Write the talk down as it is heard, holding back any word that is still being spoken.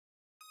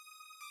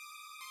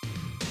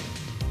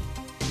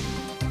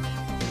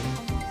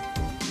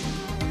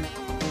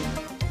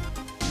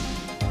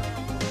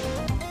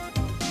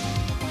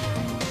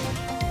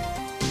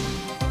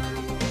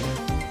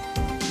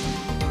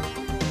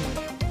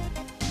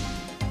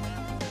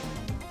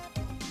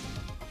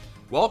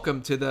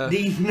Welcome to the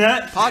These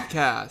nuts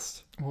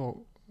podcast.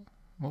 Well,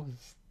 what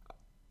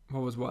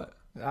was What?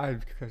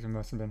 because I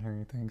must have been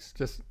hearing things.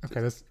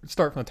 Okay, let's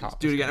start from the top.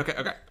 Do it again. Okay.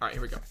 All right,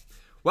 here we go.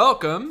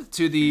 Welcome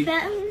to the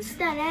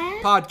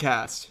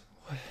podcast.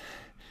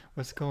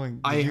 What's going?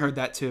 I heard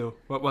that too.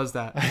 What was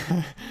that?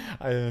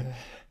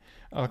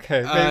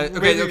 Okay.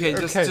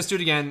 Just do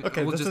it again.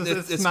 Okay,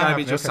 It's gotta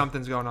be just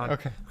something's going on.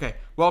 Okay.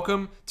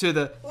 Welcome to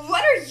the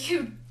What are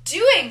you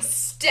doing,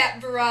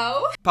 step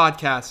bro?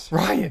 podcast.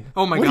 Ryan.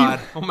 Oh my god.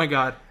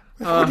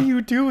 What are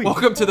you doing?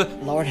 Welcome to the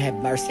Lord have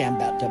mercy, I'm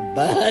about to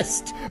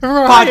bust.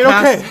 Ryan,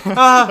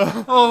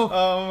 podcast.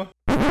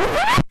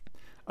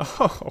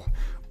 okay.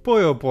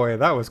 Oh, boy,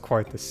 that was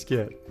quite the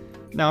skit.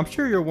 Now, I'm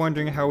sure you're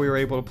wondering how we were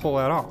able to pull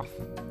that off.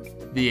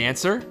 The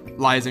answer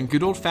lies in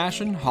good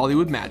old-fashioned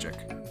Hollywood magic.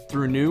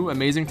 Through new,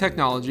 amazing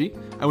technology,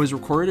 I was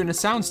recorded in a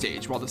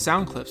soundstage while the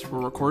sound clips were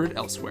recorded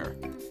elsewhere.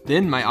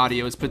 Then my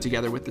audio is put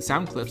together with the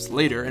sound clips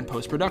later in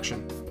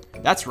post-production.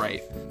 That's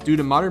right, due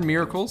to modern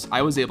miracles,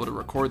 I was able to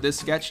record this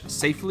sketch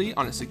safely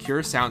on a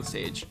secure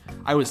soundstage.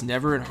 I was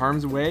never in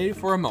harm's way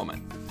for a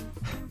moment.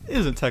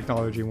 Isn't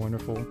technology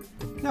wonderful?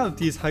 Now that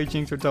these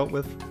hijinks are dealt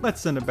with,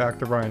 let's send it back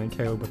to Ryan and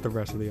Caleb with the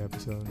rest of the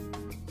episode.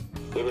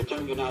 We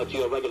return you now to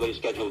your regularly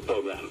scheduled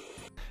program.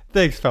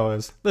 Thanks,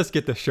 fellas. Let's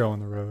get this show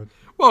on the road.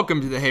 Welcome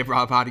to the Hey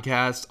Brah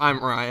podcast. I'm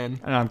Ryan.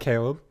 And I'm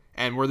Caleb.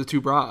 And we're the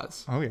two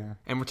Brahs. Oh, yeah.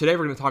 And today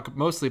we're going to talk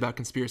mostly about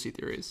conspiracy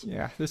theories.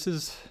 Yeah, this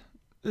is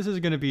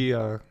going to be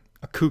a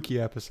kooky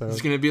episode.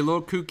 It's going to be a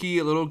little kooky,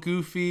 a little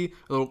goofy,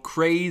 a little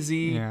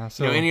crazy. Yeah,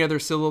 so any other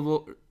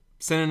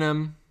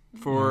synonym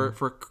for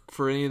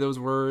any of those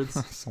words.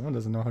 Someone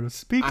doesn't know how to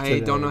speak I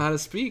today. don't know how to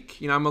speak.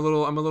 I'm a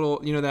little,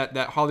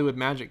 that Hollywood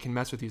magic can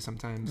mess with you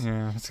sometimes.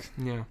 Yeah.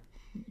 Yeah.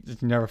 You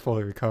can never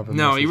fully recover.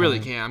 No, you really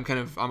can't.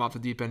 I'm off the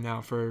deep end now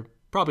for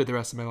probably the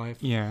rest of my life.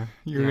 Yeah.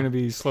 You're going to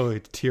be slowly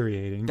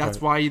deteriorating. That's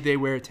why they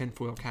wear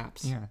tinfoil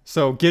caps. Yeah.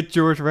 So get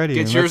yours ready.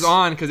 Get yours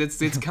on, because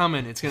it's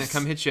coming. It's going to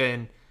come hit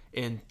you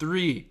in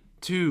 3,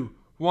 2,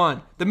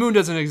 1. The moon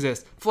doesn't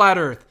exist. Flat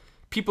Earth.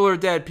 People are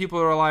dead. People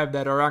are alive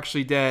that are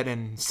actually dead,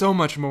 and so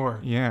much more.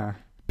 Yeah.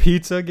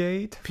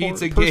 Pizzagate.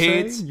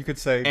 Pizzagate. You could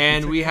say.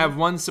 And we have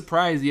one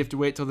surprise you have to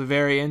wait till the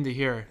very end to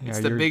hear. Yeah,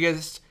 it's the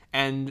biggest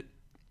and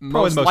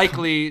most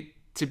likely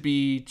to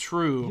be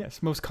true.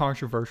 Yes, most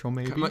controversial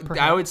maybe.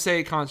 I would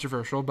say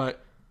controversial,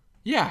 but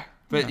yeah.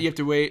 But you have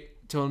to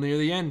wait till near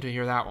the end to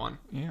hear that one.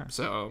 Yeah.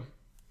 So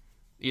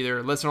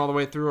either listen all the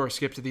way through or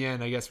skip to the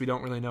end. I guess we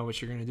don't really know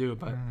what you're going to do,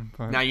 but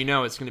now you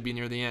know it's going to be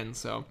near the end.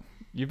 So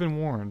you've been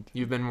warned.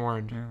 You've been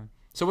warned. Yeah.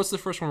 So what's the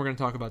first one we're going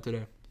to talk about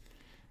today?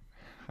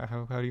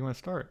 How do you want to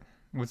start?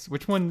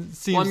 Which one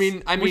seems?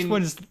 Well, which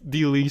one's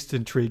the least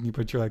intriguing?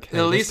 But you're like,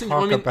 hey, I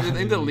think the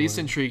anyway. least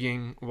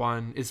intriguing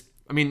one is,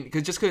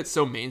 because it's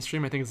so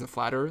mainstream. I think it's the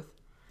flat Earth.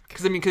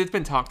 Because it's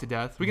been talked to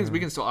death. We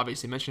can still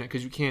obviously mention it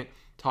because you can't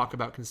talk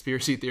about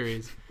conspiracy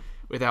theories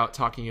without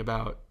talking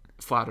about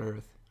flat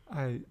Earth.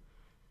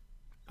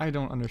 I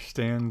don't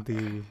understand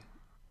the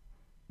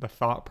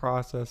thought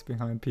process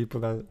behind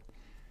people that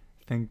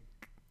think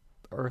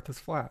Earth is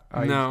flat.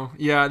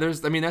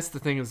 That's the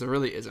thing, is there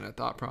really isn't a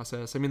thought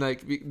process.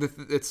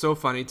 It's so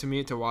funny to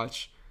me to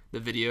watch the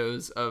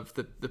videos of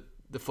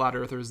the flat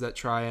earthers that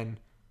try and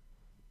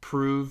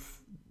prove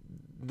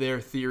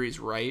their theories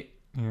right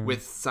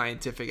with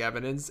scientific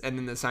evidence, and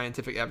then the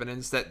scientific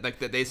evidence that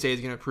they say is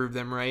going to prove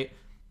them right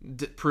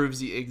proves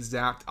the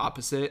exact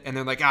opposite, and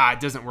they're like, it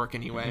doesn't work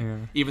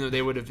anyway. Even though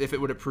they would have, if it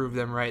would have proved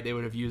them right, they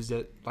would have used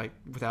it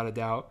without a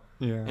doubt.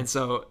 And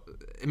so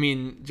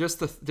just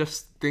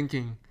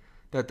thinking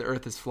that the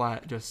Earth is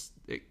flat,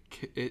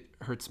 it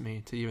hurts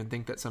me to even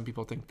think that some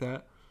people think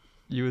that.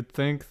 You would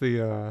think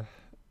the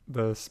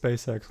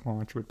SpaceX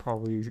launch would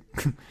probably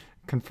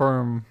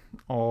confirm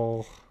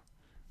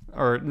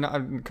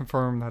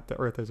confirm that the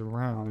Earth is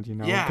round,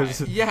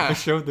 because it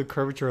showed the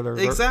curvature of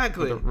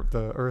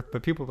the Earth,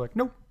 but people are like,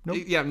 nope.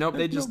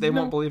 They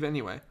won't believe it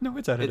anyway. No,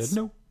 it's edited.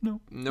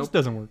 Nope. This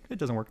doesn't work. It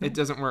doesn't work. No. It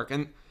doesn't work,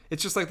 and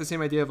it's just like the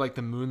same idea of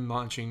the moon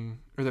launching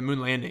or the moon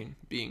landing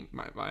being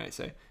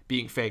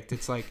being faked.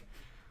 It's like,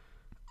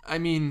 I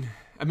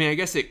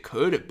guess it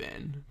could have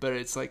been, but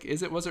it's like,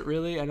 was it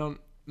really?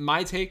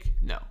 My take,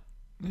 no.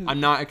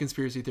 I'm not a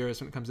conspiracy theorist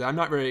when it comes to that. I'm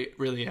not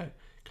really a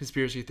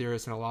conspiracy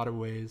theorist in a lot of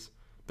ways,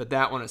 but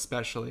that one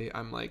especially,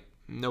 I'm like,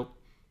 nope,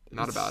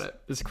 not about it.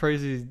 It's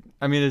crazy.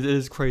 It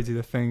is crazy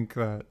to think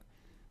that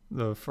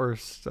the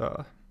first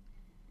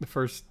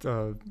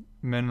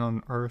men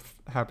on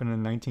Earth happened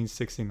in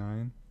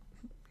 1969.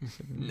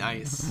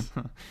 Nice.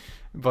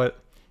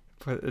 but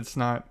it's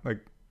not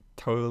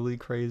totally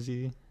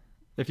crazy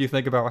if you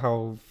think about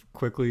how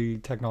quickly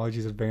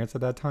technology's advanced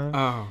at that time.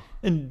 Oh.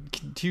 And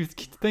do you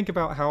think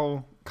about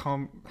how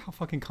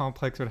fucking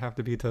complex it would have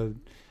to be to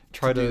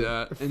try to do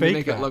that fake and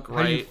make that? it look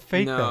How do you right?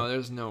 fake No, that?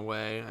 there's no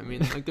way.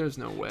 There's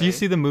no way. Do you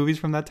see the movies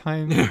from that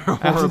time? They're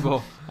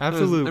horrible.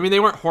 Absolutely. They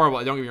weren't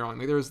horrible. Don't get me wrong.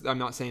 I'm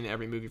not saying that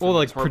every movie from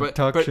was horrible,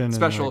 production but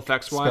special and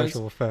effects wise,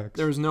 special effects.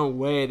 There's no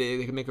way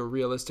they could make a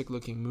realistic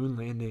looking moon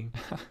landing.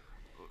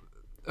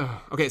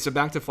 Okay, so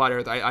back to flat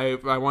Earth.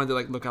 I wanted to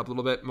like look up a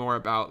little bit more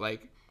about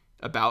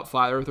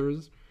flat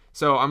earthers.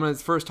 So I'm gonna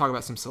first talk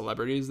about some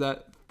celebrities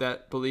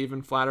that believe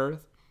in flat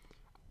Earth.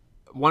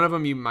 One of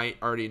them you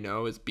might already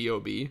know is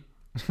B.O.B.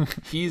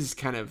 He's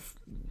kind of,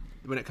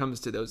 when it comes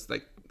to those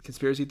like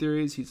conspiracy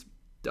theories, he's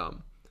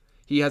dumb.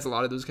 He has a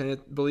lot of those kind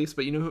of beliefs.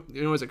 But you know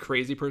who's a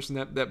crazy person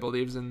that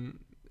believes in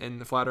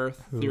the flat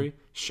Earth theory?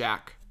 Shaq.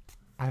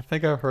 I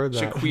think I've heard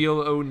that.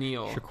 Shaquille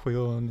O'Neal.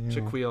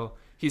 Shaquille.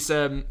 He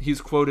said,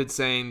 he's quoted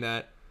saying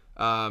that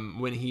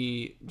when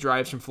he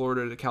drives from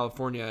Florida to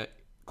California,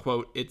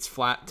 quote, "It's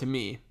flat to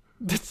me."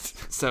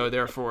 So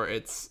therefore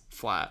it's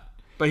flat.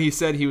 But he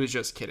said he was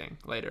just kidding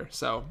later.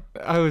 So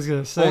I was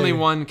going to say. Only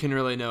one can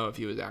really know if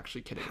he was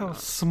actually kidding. How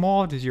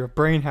small does your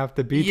brain have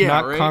to be to Yeah,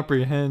 not right?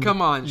 comprehend?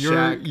 Come on,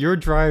 Shaq. Your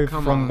drive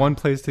Come from on. one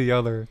place to the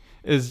other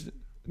is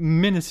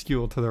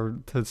minuscule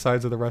to the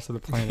size of the rest of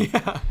the planet.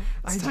 Yeah,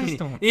 I it's just tiny.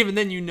 don't. Even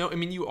then,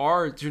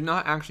 you're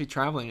not actually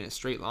traveling in a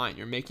straight line.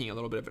 You're making a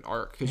little bit of an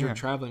arc because you're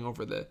traveling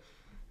over the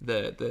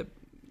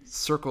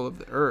circle of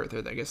the Earth, or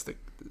I guess the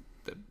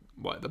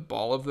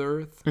ball of the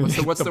Earth.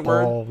 What's the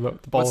word?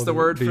 What's the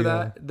word for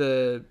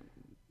that?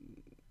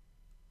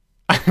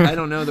 I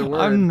don't know the word.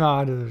 I'm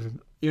not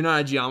You're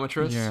not a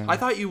geometrist? Yeah. I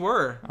thought you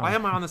were. Why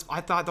am I on this?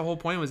 I thought the whole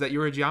point was that you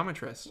were a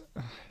geometrist.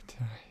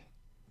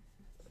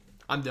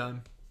 I'm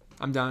done.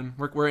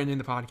 We're ending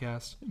the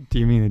podcast. Do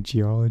you mean a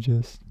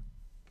geologist?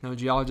 No,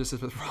 geologist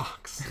is with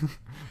rocks.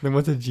 Then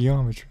what's a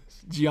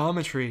geometrist?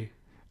 Geometry.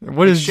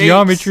 What is Shapes.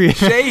 Geometry?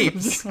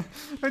 Shapes.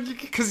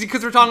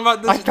 Because we're talking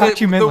about this. I thought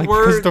you meant the like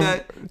word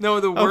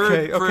the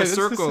word for a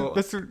circle.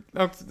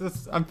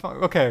 I'm fine.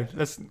 Okay,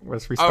 let's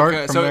restart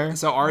Okay, from so there.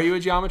 so are you a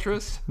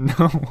geometrist?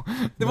 No.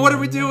 Then what are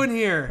we doing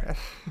here?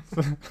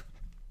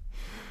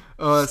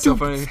 Oh, that's so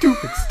funny.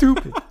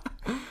 Stupid.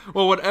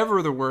 Well,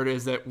 whatever the word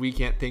is that we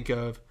can't think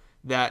of,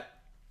 that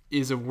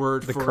is a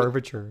word The for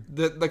curvature.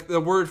 the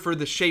word for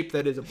the shape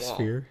that is a ball.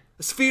 Sphere.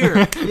 A sphere.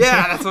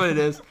 Yeah, that's what it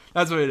is.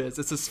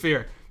 It's a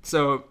sphere.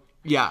 So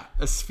yeah,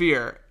 a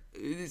sphere.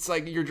 It's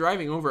like you're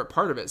driving over a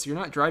part of it, so you're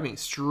not driving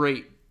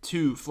straight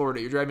to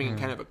Florida. You're driving in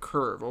kind of a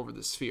curve over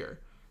the sphere.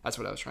 That's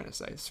what I was trying to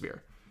say.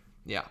 Sphere.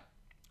 Yeah.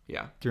 Do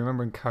you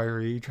remember when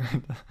Kyrie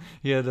tried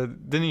to,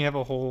 didn't he have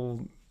a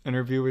whole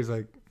interview where he's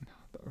like,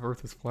 the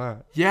Earth is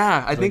flat?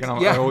 Yeah, I think.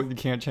 You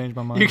can't change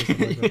my mind.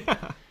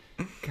 Yeah.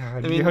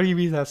 God, how do you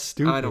be that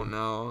stupid? I don't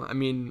know. I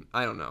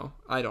don't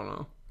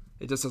know.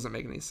 It just doesn't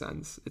make any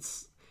sense.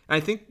 I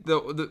think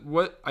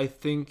what I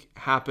think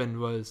happened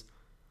was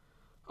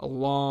a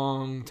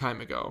long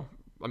time ago.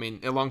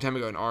 A long time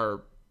ago in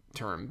our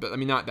term, but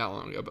not that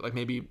long ago, but like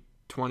maybe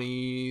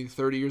 20,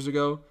 30 years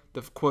ago,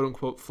 the quote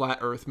unquote flat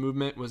earth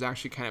movement was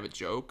actually kind of a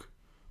joke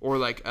or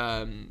like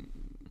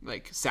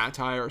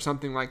satire or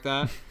something like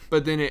that.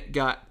 But then it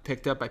got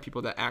picked up by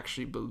people that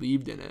actually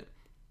believed in it.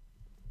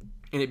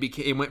 And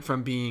it went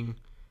from being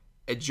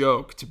a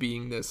joke to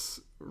being this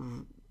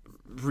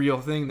real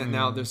thing that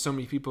now there's so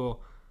many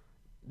people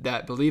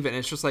that believe it. And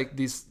it's just like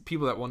these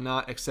people that will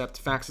not accept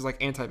facts is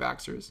like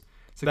anti-vaxxers.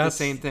 It's like the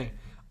same thing.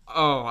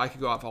 Oh, I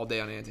could go off all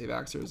day on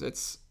anti-vaxxers.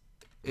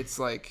 It's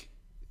like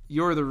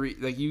you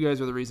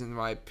guys are the reason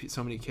why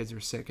so many kids are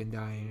sick and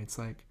dying. It's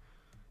like,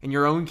 and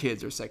your own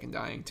kids are sick and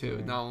dying too.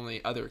 Yeah. Not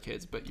only other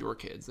kids, but your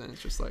kids. And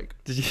it's just like,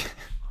 did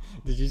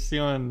you see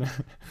on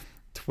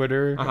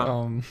Twitter,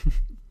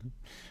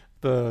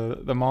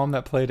 the mom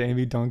that played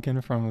Amy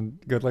Duncan from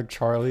Good Luck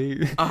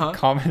Charlie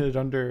commented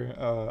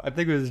under I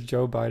think it was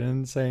Joe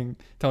Biden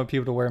telling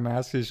people to wear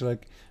masks. She's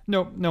like,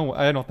 no,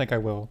 I don't think I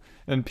will.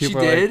 And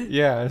people did? like,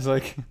 yeah, it's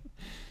like,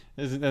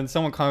 and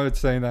someone commented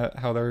saying that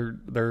how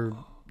their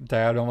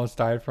dad almost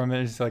died from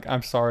it. He's like,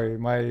 I'm sorry,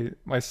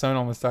 my son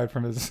almost died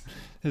from his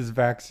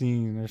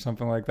vaccine or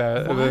something like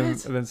that. What?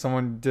 And then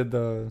someone did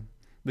the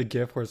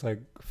gif where it's like,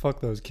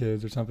 fuck those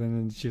kids or something,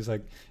 and she was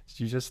like, did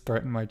you just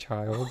threaten my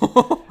child?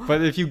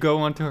 But if you go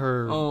onto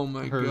her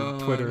God.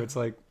 Twitter, it's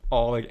like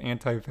all like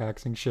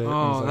anti-vaxxing shit.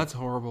 Oh, like, that's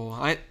horrible.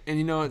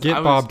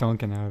 Bob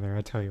Duncan out of there,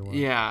 I tell you what.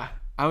 Yeah,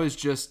 I was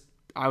just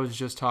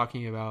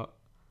talking about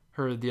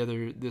her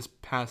this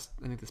past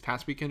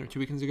weekend or 2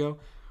 weekends ago.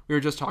 We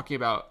were just talking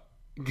about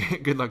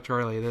Good Luck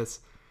Charlie.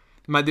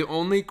 The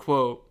only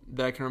quote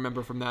that I can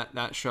remember from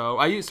that show,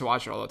 I used to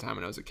watch it all the time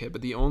when I was a kid,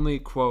 but the only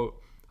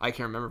quote I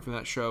can remember from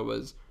that show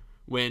was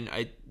when,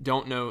 I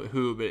don't know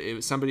who, but it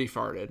was somebody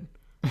farted,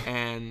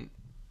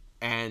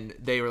 and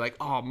they were like,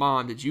 "Oh,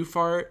 Mom, did you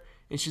fart?"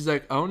 And she's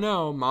like, "Oh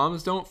no,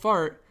 moms don't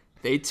fart,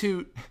 they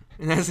toot."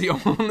 And that's the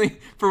only,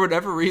 for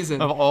whatever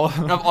reason, of all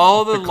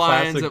the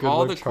lines, of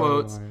all the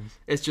quotes,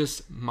 it's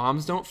just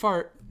moms don't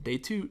fart, they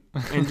toot,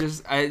 and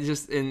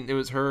and it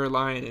was her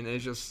line, and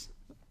it's just,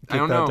 I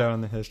don't know. Get that down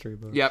in the history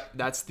book. Yep,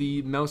 that's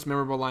the most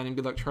memorable line in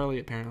Good Luck Charlie,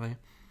 apparently, at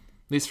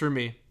least for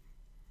me.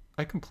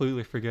 I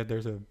completely forget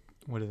there's a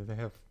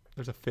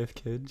fifth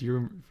kid. Do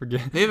you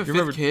forget? They have a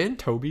fifth kid?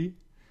 Toby?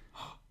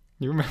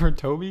 You remember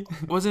Toby?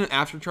 Wasn't it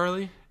after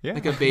Charlie? Yeah.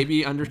 Like a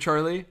baby under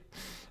Charlie?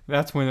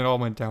 That's when it all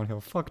went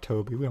downhill. Fuck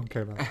Toby. We don't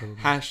care about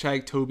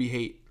Toby. # Toby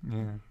hate.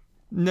 Yeah.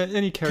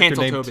 Any character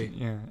Cancel named Toby.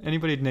 Yeah.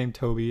 Anybody named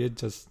Toby, it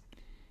just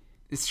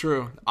It's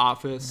true.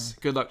 Office.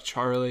 Good Luck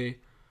Charlie.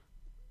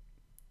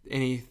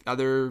 Any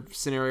other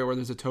scenario where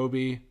there's a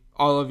Toby.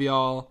 All of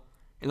y'all,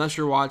 unless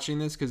you're watching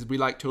this, because we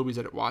like Tobys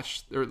that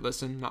watch or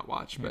listen, not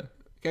watch, but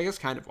I guess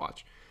kind of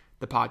watch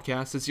the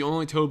podcast. It's the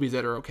only Tobys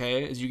that are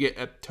okay. Is you get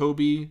a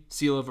Toby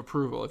seal of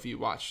approval if you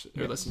watch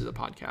or listen to the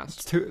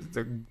podcast.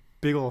 The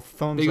big old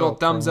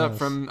thumbs up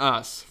from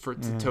us for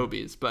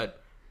Tobys,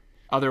 but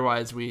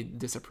otherwise we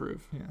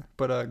disapprove. Yeah,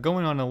 but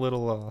going on a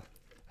little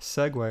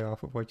segue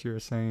off of what you were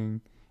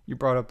saying, you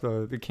brought up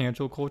the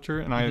cancel culture,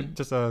 and I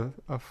just a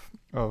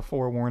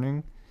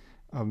forewarning.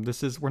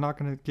 We're not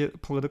going to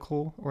get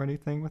political or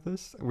anything with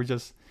this.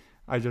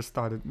 I just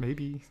thought it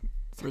maybe.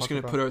 We're just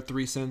going to put our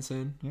 3 cents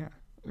in. Yeah.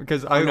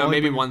 Because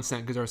maybe 1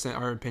 cent, because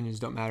our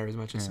opinions don't matter as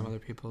much as some other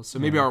people's. So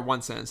maybe our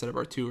 1 cent instead of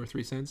our 2 or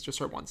 3 cents, just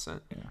our 1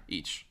 cent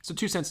each. So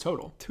 2 cents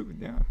total.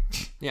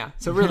 Yeah.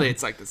 So really,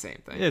 it's like the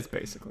same thing. It's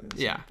basically the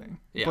same thing.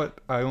 Yeah. But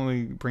I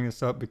only bring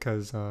this up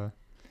because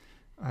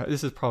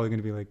this is probably going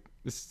to be like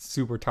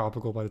super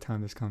topical by the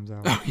time this comes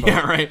out.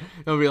 Yeah, right.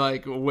 It'll be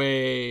like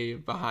way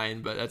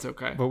behind, but that's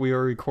okay. But we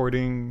are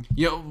recording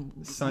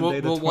Sunday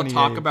the 28th. We'll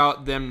talk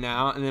about them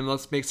now, and then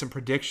let's make some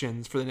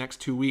predictions for the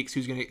next 2 weeks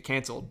who's going to get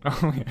canceled.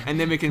 Oh, yeah. And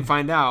then we can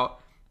find out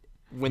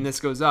when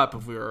this goes up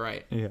if we were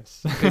right.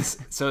 Yes.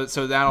 so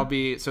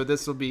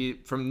this will be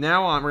from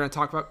now on. We're going to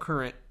talk about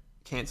current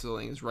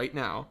cancelings right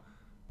now,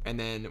 and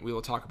then we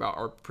will talk about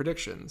our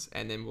predictions,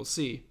 and then we'll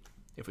see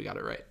if we got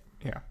it right.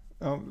 Yeah.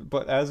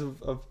 But as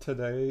of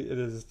today, it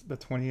is the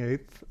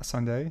 28th,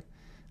 Sunday,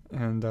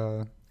 and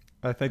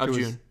I think of it was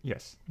June.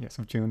 Yes,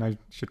 of June. I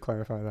should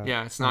clarify that.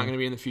 Yeah, it's not going to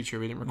be in the future.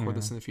 We didn't record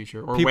this in the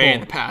future or way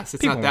in the past.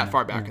 It's not that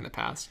far back in the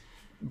past.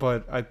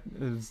 But it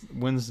was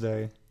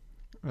Wednesday.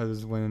 It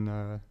was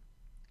when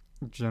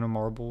Jenna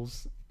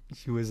Marbles,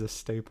 she was a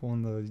staple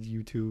in the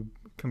YouTube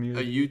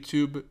community. A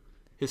YouTube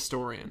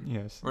historian.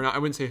 Yes. Or not, I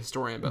wouldn't say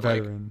historian, but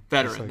veteran.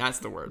 Veteran, that's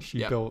the word.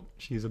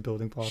 She's a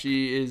building block.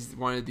 She is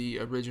one of the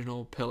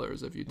original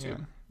pillars of YouTube.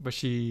 Yeah. But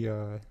she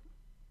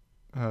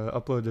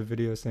uploaded a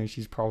video saying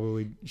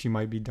she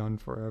might be done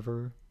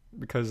forever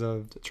because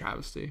of... It's a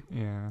travesty.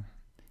 Yeah.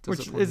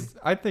 Which is,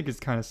 I think it's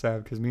kind of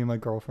sad because me and my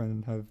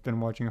girlfriend have been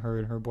watching her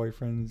and her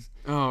boyfriend's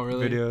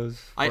videos.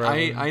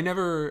 I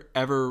never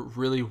ever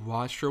really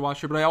watched her,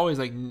 but I always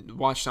like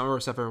watch some of her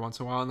stuff every once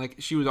in a while, and like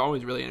she was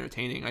always really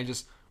entertaining. I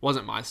just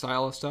wasn't my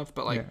style of stuff,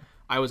 but like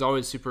I was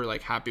always super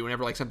like happy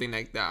whenever like something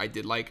like that I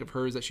did like of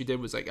hers that she did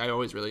was like I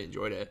always really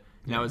enjoyed it.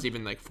 And that was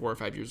even like 4 or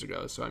 5 years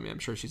ago. So I mean I'm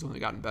sure she's only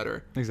gotten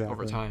better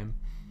over time.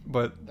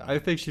 But I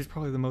think she's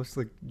probably the most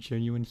like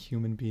genuine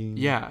human being.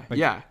 Yeah,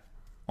 like,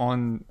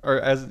 on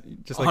Earth,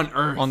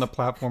 on the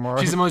platform, or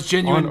she's the most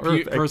genuine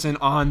person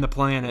on the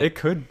planet. It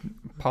could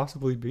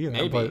possibly be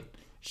that, but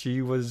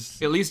she was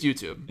at least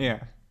YouTube.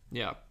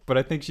 Yeah. But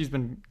I think she's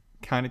been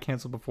kind of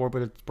canceled before,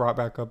 but it's brought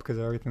back up because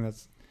of everything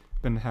that's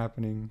been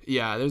happening.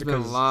 Yeah, there's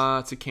been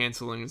lots of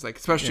cancelings, like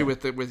especially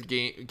with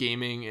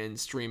gaming and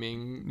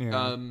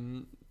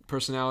streaming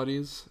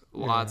personalities.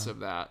 Lots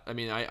of that. I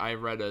mean, I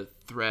read a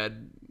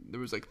thread. There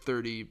was like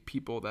 30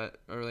 people that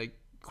are like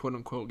quote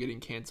unquote getting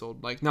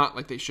canceled, like not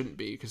like they shouldn't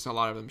be, because a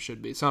lot of them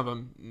should be. Some of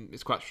them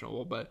is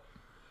questionable, but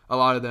a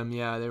lot of them,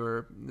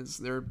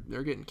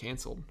 they're getting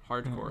canceled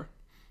hardcore.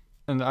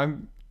 And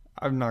I'm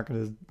not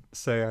gonna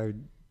say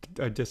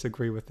I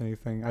disagree with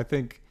anything. I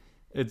think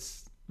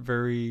it's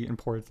very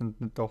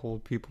important to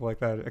hold people like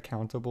that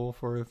accountable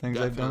for the things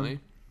they've done.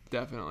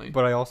 Definitely.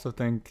 But I also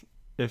think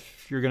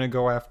if you're gonna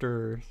go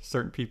after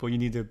certain people, you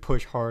need to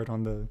push hard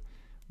on the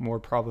more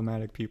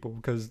problematic people,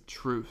 because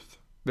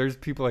there's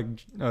people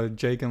like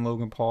Jake and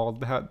Logan Paul.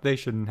 They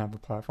shouldn't have a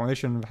platform. They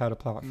shouldn't have had a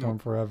platform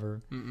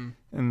forever.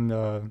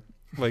 And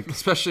like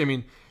especially, I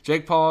mean,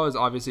 Jake Paul is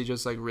obviously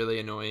just like really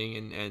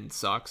annoying and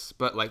sucks.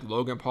 But like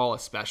Logan Paul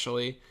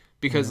especially,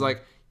 because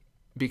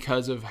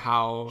because of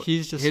how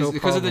he's just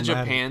because of the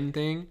Japan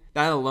thing,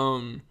 that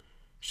alone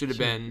should have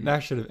been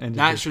ended.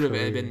 That should have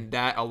been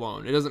that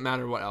alone. It doesn't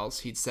matter what else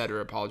he'd said or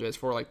apologized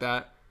for. Like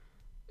that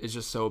is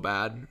just so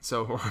bad,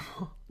 so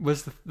horrible.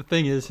 The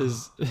thing is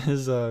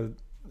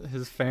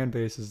his fan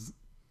base is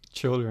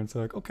children,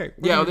 so like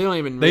they don't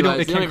even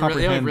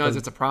realize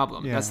it's a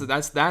problem. That's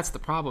the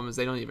problem, is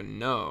they don't even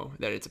know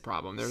that it's a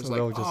problem. They're just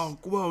like, oh,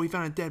 whoa, we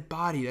found a dead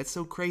body, that's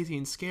so crazy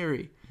and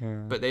scary.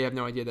 But they have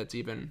no idea that's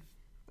even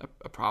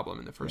a problem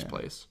in the first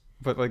place.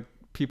 But like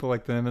people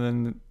like them, and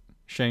then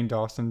Shane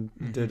Dawson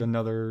did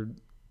another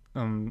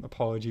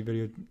apology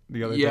video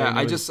the other day.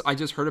 I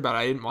just heard about it.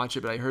 I didn't watch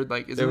it, but I heard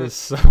like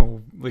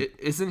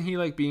isn't he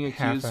like being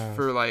accused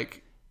for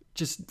like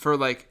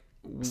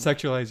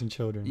sexualizing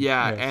children?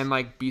 And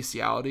like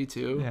bestiality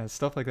too.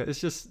 Stuff like that.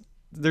 It's just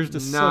there's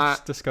just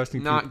such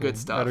disgusting people good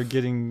stuff that are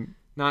getting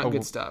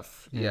good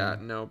stuff.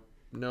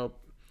 Nope.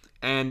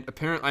 And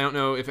apparently, I don't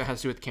know if it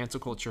has to do with cancel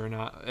culture or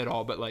not at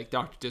all, but like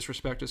Dr.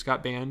 Disrespect just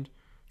got banned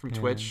from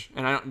Twitch,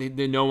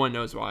 and no one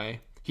knows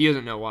why. He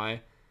doesn't know why.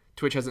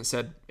 Twitch hasn't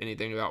said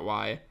anything about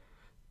why.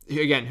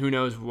 Again, who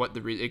knows what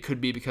the reason? It could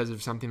be because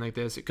of something like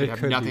this. It could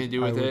have nothing to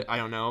do with it. I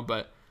don't know,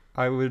 but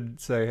I would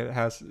say it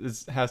has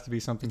to be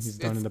something he's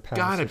done in the past.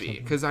 Gotta be,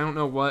 because I don't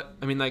know what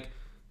I mean. Like,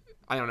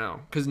 I don't know,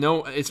 because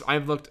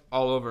I've looked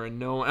all over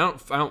and I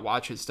don't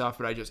watch his stuff,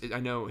 but I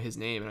know his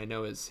name and I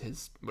know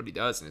his what he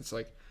does, and it's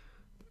like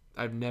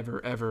I've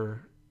never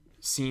ever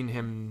seen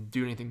him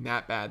do anything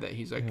that bad that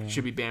he's like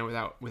should be banned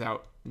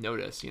without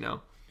notice. You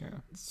know? Yeah.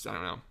 I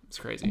don't know. It's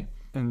crazy.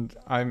 And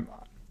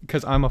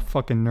because I'm a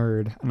fucking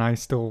nerd and I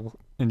still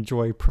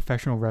enjoy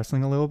professional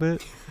wrestling a little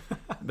bit.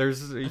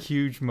 There's a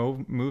huge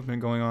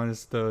movement going on.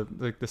 It's the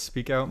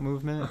speak out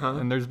movement,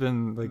 and there's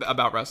been like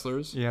about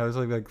wrestlers. Yeah, there's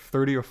like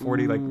 30 or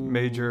 40 like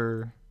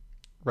major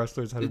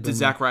wrestlers. Did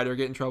Zack Ryder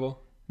get in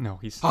trouble? No,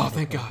 he's. Oh,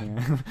 thank God.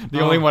 Yeah. The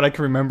only one I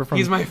can remember from.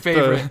 He's my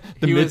favorite.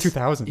 The mid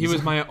 2000s. He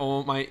was my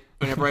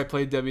whenever I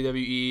played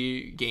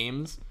WWE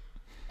games.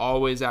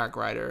 Always Zack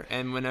Ryder,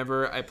 and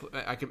whenever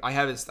I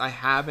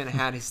haven't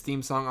had his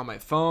theme song on my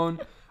phone.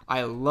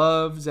 I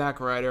love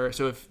Zack Ryder,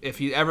 so if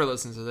he ever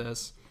listens to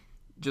this,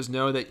 just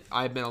know that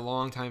I've been a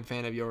longtime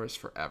fan of yours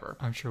forever.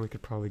 I'm sure we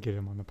could probably get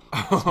him on the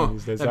podcast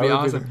these days. That'd be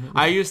awesome.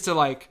 I used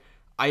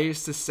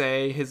to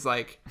say his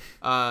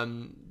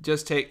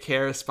just take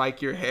care,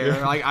 spike your hair.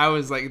 Yeah. Like I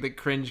was like the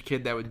cringe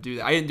kid that would do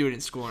that. I didn't do it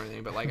in school or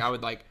anything, but like I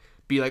would like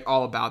be like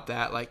all about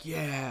that. Like,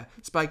 yeah,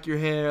 spike your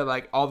hair.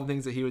 Like all the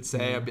things that he would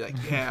say, I'd be like,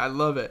 yeah, I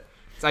love it.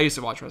 I used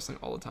to watch wrestling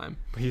all the time.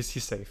 But he's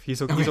safe.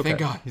 He's okay. Thank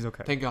God. He's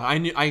okay. Thank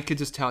God. I could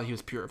just tell he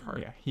was pure of heart.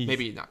 Yeah,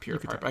 maybe not pure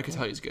of heart, but I could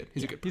tell he's good.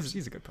 He's a good person.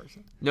 He's a good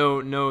person.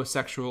 No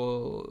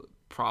sexual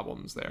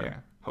problems there. Yeah.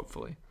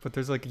 Hopefully. But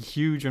there's like a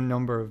huge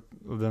number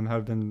of them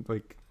have been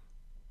like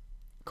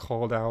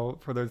called out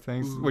for their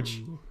things,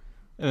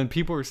 and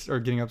people are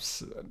getting up.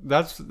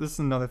 This is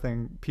another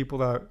thing. People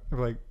that are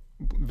like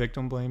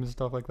victim blame and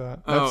stuff like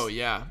that.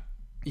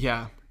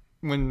 Yeah.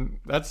 When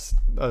that's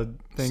a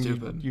thing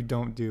you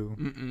don't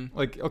do.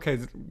 Like, okay,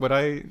 what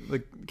I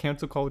like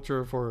cancel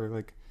culture for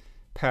like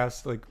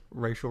past like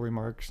racial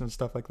remarks and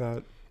stuff like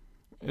that.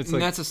 It's like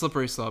that's a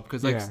slippery slope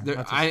because like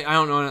I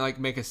don't want to like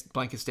make a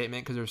blanket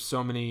statement because there's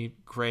so many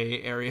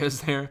gray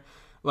areas there.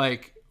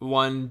 Like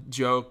one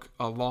joke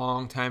a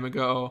long time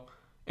ago,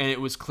 and it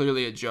was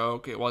clearly a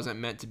joke. It wasn't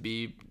meant to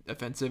be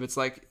offensive. It's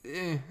like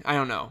I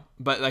don't know,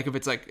 but like if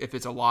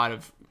it's a lot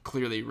of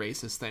clearly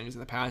racist things in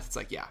the past, it's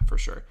like, yeah, for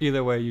sure.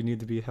 Either way, you need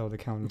to be held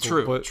accountable.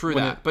 True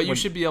that. But you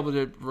should be able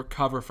to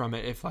recover from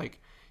it if like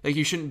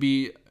you shouldn't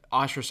be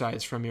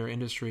ostracized from your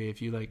industry if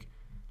you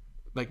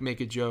like make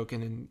a joke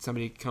and then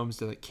somebody comes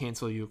to like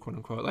cancel you, quote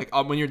unquote. Like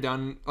when you're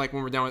done, like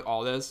when we're done with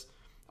all this,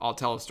 I'll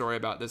tell a story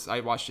about this.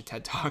 I watched a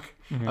TED Talk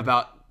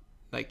about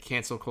like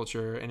cancel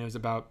culture, and it was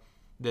about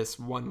this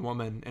one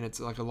woman, and it's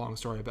like a long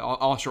story, but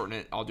I'll shorten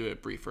it. I'll do a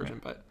brief version,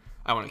 but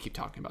I want to keep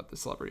talking about the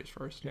celebrities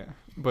first. Yeah,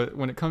 but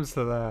when it comes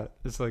to that,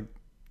 it's like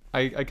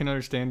I can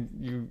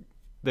understand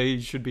they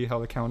should be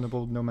held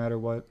accountable no matter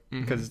what,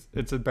 because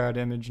it's a bad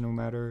image no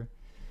matter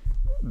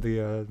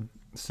the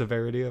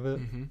severity of it.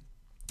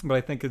 But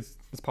I think it's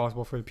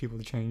possible for people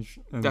to change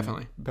and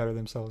definitely better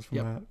themselves from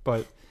that.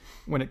 But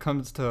when it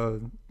comes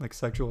to like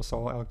sexual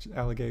assault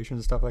allegations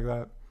and stuff like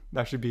that,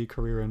 that should be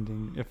career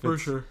ending.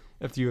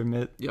 If you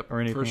admit or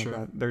anything like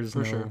that, there's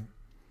no. Sure.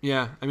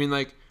 Yeah, I mean,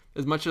 like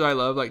as much as I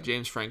love like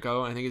James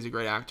Franco, and I think he's a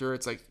great actor,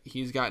 it's like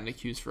he's gotten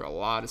accused for a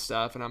lot of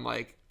stuff, and I'm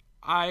like,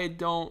 I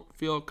don't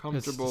feel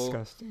comfortable. It's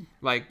disgusting.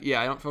 Like, yeah,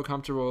 I don't feel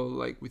comfortable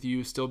like with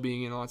you still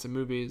being in lots of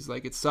movies.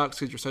 Like, it sucks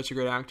because you're such a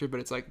great actor,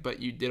 but it's like,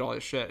 but you did all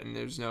this shit, and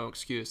there's no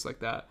excuse like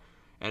that.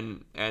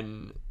 And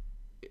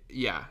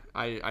yeah,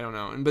 I don't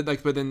know. And but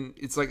then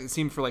it's like it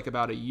seemed for like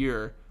about a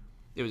year,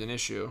 it was an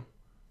issue,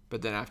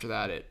 but then after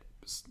that,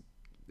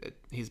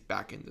 he's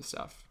back into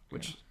stuff,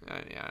 which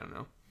I don't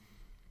know.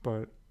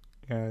 But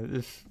yeah,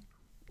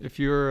 if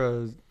you're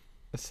a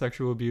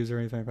sexual abuser or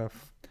anything like that,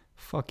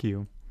 fuck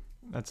you.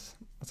 That's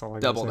all I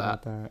got to say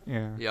about that.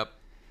 Yeah.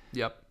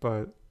 Yep.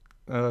 But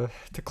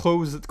to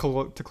close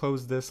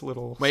this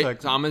little so I'm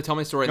gonna tell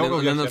my story,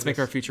 and then let's make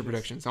our future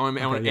predictions. I want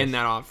to end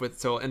that off with.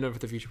 So I'll end up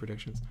with the future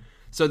predictions.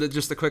 So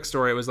just the quick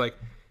story, it was like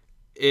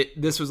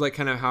this was like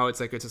kind of how it's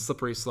like it's a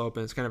slippery slope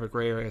and it's kind of a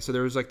gray area. So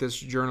there was like this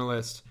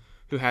journalist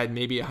who had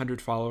maybe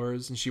 100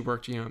 followers, and she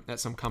worked at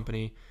some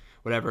company,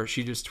 whatever.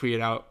 She just tweeted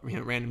out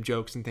random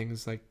jokes and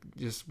things like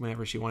just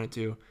whenever she wanted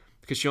to,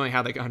 because she only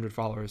had like 100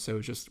 followers, so it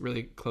was just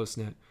really close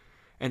knit.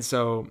 And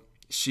so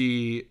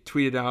she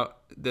tweeted out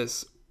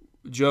this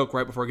joke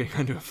right before getting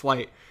onto a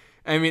flight.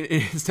 I mean,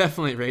 it's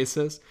definitely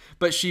racist,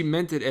 but she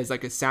meant it as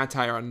like a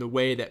satire on the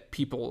way that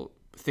people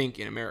think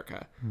in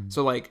America.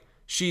 So like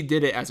she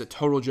did it as a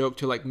total joke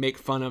to like make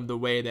fun of the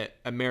way that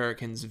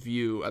Americans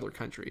view other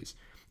countries.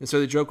 And so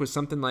the joke was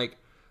something like,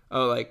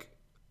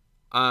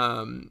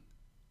 I'm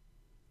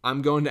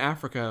going to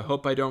Africa.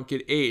 Hope I don't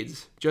get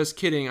AIDS. Just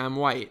kidding. I'm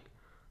white.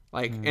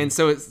 Like, and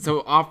so it's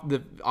off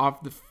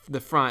the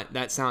front,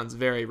 that sounds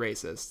very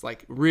racist,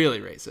 like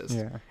really racist.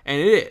 Yeah. And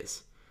it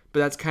is,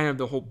 but that's kind of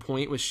the whole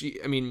point.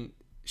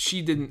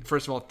 She didn't,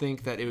 first of all,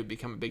 think that it would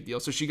become a big deal.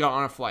 So she got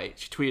on a flight,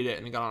 she tweeted it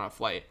and then got on a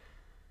flight.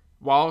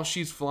 While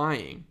she's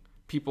flying,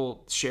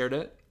 people shared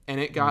it, and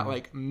it got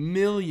like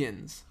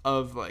millions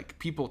of like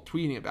people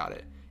tweeting about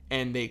it,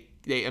 and they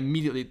they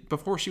immediately,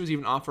 before she was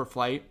even off her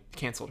flight,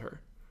 canceled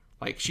her.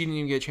 Like, she didn't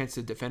even get a chance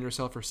to defend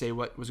herself or say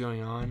what was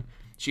going on.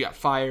 She got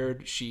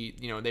fired.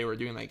 They were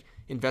doing like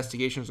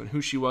investigations on who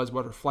she was,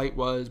 what her flight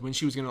was, when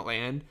she was going to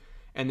land.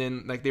 And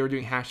then like they were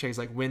doing hashtags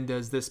like, when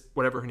does this,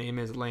 whatever her name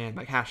is, land?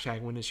 Like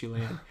hashtag, when does she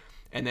land?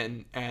 And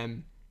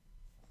then,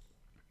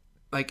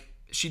 like,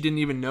 she didn't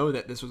even know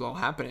that this was all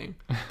happening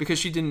because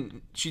she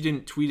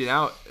didn't tweet it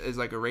out as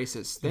like a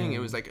racist thing. It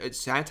was like a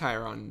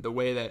satire on the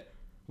way that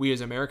we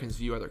as Americans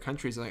view other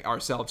countries, like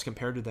ourselves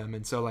compared to them.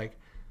 And so like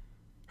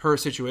her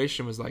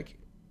situation was like,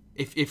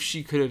 if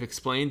she could have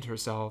explained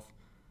herself,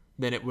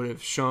 then it would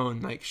have shown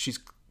like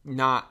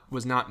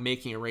was not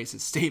making a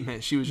racist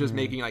statement. She was just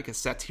making like a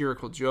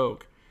satirical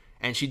joke,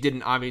 and she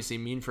didn't obviously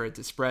mean for it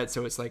to spread.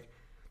 So it's like,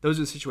 those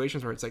are the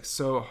situations where it's like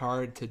so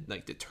hard to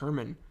like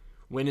determine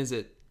when is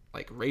it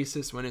like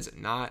racist, when is it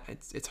not.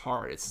 It's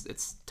hard.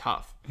 It's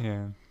tough.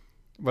 Yeah,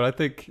 but I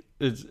think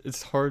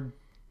it's hard.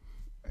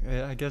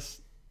 I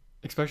guess,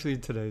 especially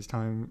in today's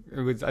time,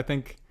 I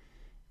think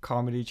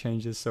comedy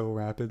changes so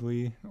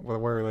rapidly,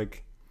 where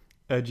like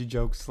edgy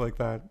jokes like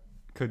that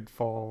could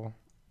fall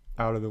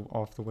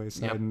off the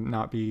wayside and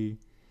not be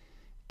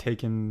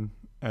taken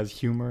as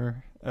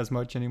humor as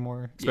much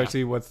anymore,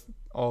 especially with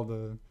all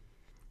the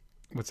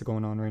what's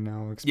going on right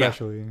now,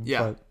 especially.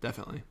 But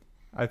definitely.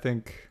 I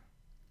think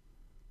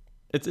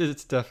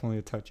it's definitely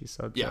a touchy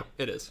subject. Yeah,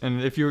 it is.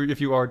 And if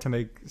you are to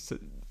make,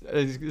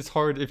 it's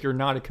hard if you're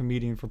not a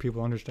comedian for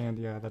people to understand.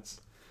 Yeah, that's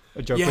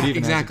a joke. Yeah, but even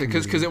exactly.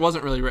 Because it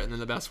wasn't really written in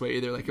the best way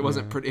either. Like it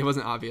wasn't it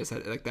wasn't obvious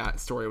that like that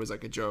story was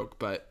like a joke.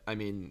 But I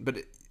mean,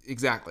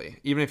 exactly.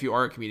 Even if you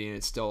are a comedian,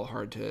 it's still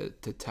hard to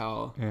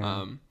tell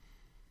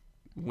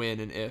when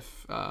and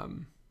if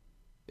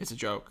it's a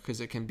joke, because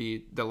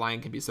the line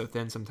can be so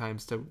thin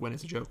sometimes to when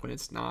it's a joke, when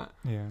it's not.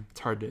 Yeah, it's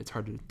hard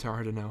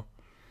to know.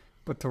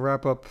 But to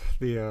wrap up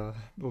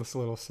this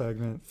little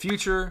segment,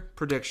 future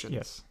predictions.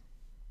 Yes.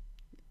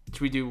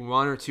 Should we do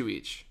one or two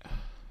each?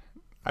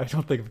 I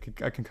don't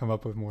think I can come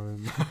up with more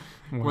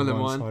than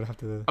one. So I'd have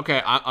to.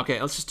 Okay.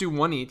 Let's just do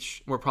one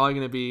each. We're probably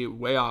gonna be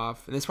way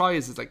off, and this probably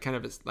is like kind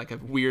of like a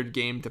weird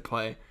game to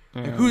play.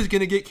 Yeah. Like, who's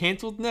gonna get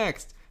canceled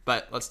next?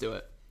 But let's do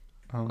it.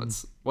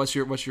 What's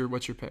your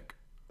pick?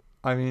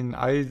 I mean,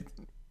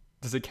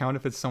 does it count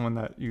if it's someone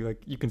that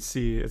you can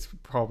see it's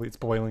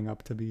boiling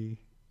up to be?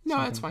 No,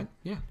 that's fine.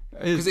 Yeah,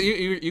 because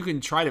you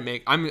can try to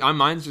make.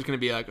 Mine's just gonna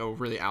be like a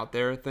really out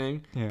there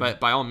thing. Yeah. But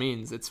by all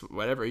means, it's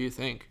whatever you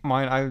think.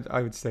 Mine,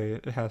 I would say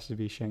it has to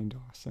be Shane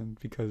Dawson,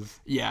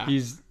 because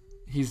he's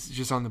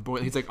just on the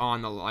board. He's like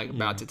on the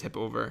about to tip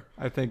over.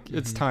 I think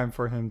it's time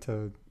for him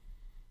to.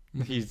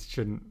 He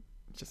should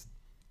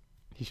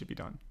be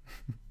done.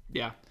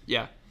 Yeah,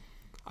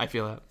 I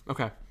feel that.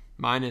 Okay,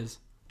 mine is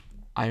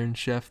Iron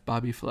Chef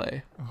Bobby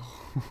Flay.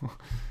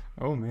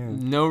 Oh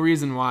man. No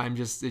reason why. I'm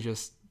just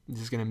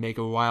gonna make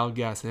a wild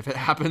guess, and if it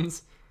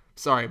happens,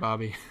 sorry,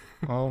 Bobby.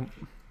 Well,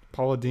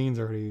 Paula Dean's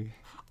already.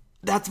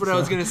 That's what I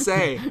was gonna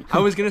say. I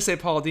was gonna say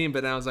Paula Dean,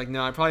 but then I was like,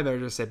 no, I probably better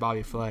just say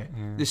Bobby Flay.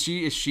 Yeah. Is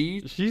she?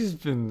 She's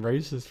been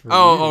racist for years.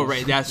 Oh,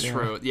 right. That's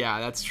true. Yeah,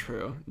 that's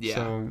true. Yeah,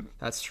 so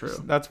that's true.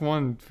 That's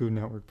one Food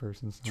Network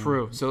person. So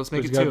true. So let's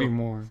make it two. There's gotta be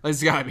more.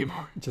 There's gotta be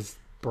more.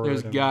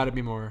 There's gotta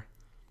be more.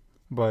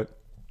 But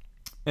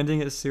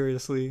ending it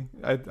seriously,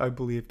 I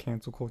believe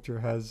cancel culture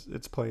has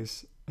its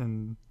place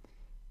in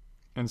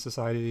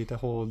society to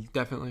hold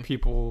definitely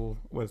people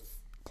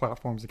with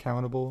platforms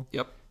accountable.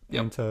 Yep.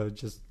 And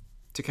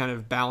to kind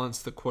of balance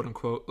the quote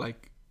unquote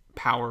like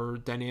power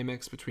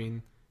dynamics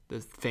between the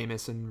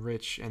famous and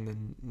rich and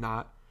then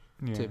not,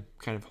 to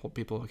kind of hold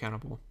people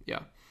accountable. Yeah.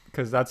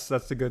 Because that's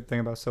the good thing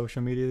about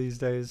social media these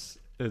days.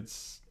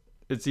 It's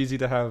easy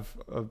to have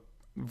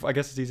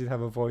it's easy to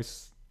have a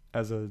voice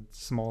as a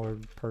smaller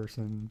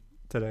person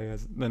today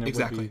than it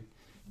would be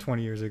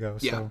 20 years ago.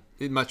 Yeah. So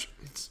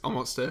it's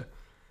almost a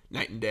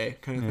night and day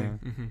kind of thing.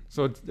 Mm-hmm.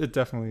 So it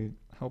definitely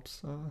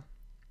helps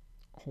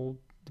hold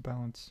the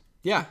balance.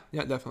 Yeah,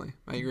 definitely.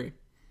 I agree.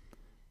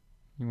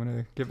 You want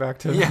to get back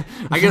to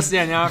I guess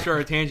now after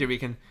our tangent we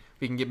can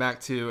get back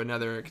to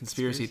another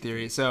conspiracy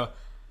theory. So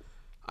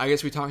I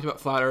guess we talked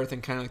about flat Earth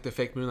and kind of like the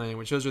fake moon landing,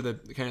 which those are the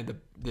kind of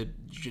the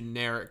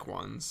generic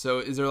ones. So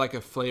is there like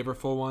a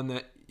flavorful one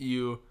that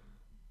you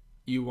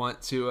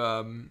want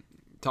to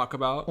talk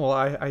about? Well,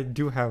 I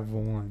do have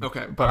one.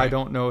 Okay, but I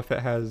don't know if it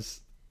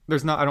has.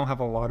 I don't have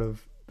a lot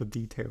of the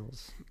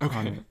details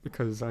on it,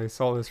 because I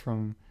saw this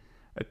from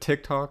a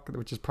TikTok,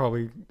 which is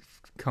probably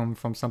come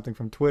from something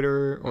from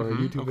Twitter or a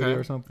YouTube video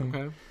or something.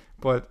 Okay.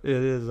 But it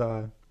is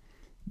the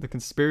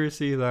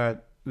conspiracy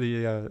that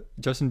the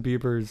Justin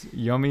Bieber's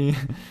Yummy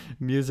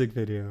music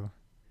video.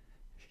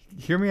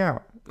 Hear me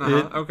out.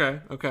 Okay.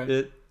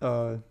 It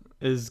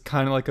is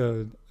kind of like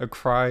a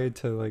cry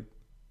to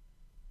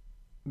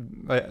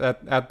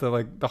at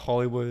the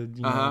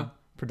Hollywood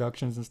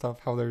productions and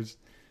stuff, how there's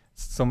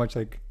so much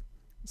like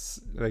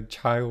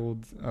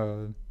child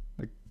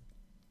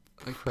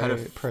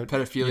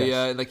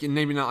pedophilia, like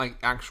maybe not like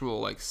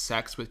actual like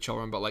sex with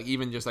children, but like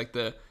even just like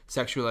the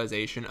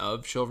sexualization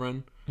of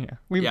children.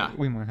 we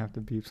might have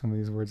to beep some of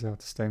these words out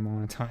to stay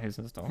monetized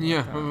and stuff. Yeah.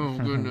 Like that. Oh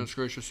goodness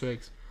gracious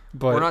sakes.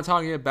 But we're not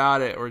talking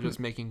about it.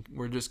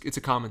 It's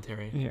a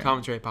commentary. Yeah.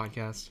 Commentary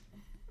podcast.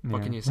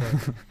 What can you say?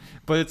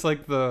 But it's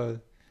like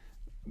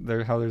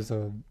there's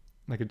a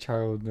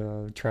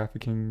child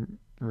trafficking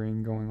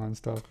ring going on and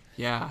stuff.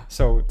 Yeah.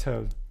 So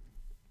to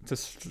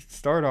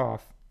start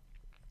off,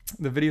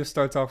 the video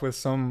starts off with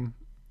some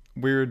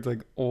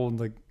weird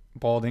old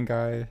balding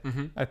guy,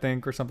 I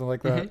think, or something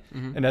like that,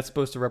 and that's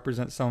supposed to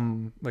represent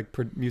some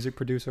music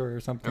producer or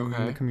something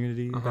in the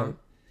community that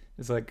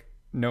is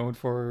known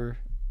for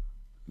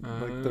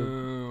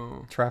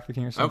the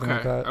trafficking or something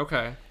like that.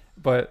 Okay.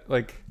 But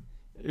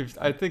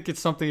I think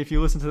it's something, if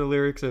you listen to the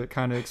lyrics, it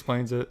kind of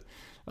explains it.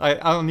 I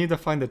don't need to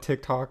find the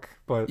TikTok,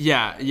 but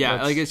yeah,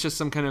 it's just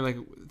some kind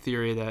of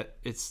theory that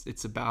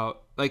it's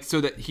about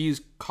so that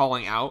he's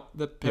calling out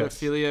the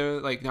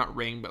pedophilia, not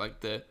ring,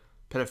 but the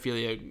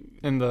pedophilia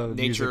in the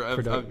nature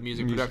of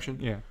music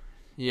production.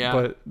 Yeah.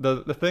 But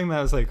the thing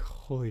that was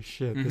holy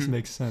shit, this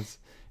makes sense,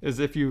 is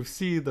if you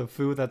see the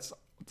food that's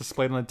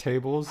displayed on the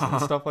tables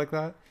and stuff like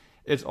that,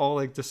 it's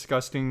all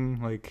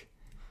disgusting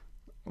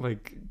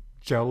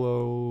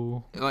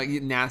Jello,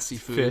 nasty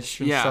food, fish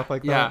and stuff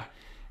like that.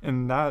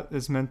 And that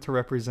is meant to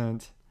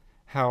represent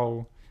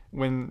how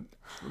when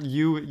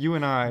you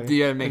and I...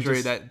 You gotta make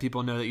sure that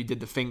people know that you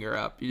did the finger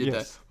up. You did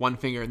the one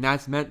finger, and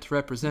that's meant to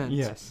represent.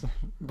 Yes.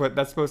 But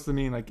that's supposed to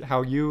mean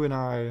how you and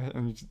I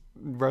and the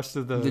rest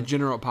of the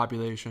general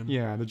population.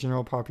 Yeah, the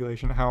general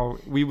population. How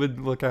we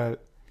would look at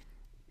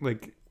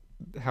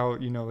how,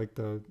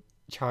 the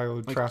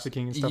child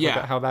trafficking and stuff like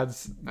that. How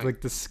that's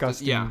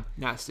disgusting. Yeah,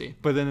 nasty.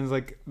 But then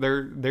it's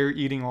they're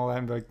eating all that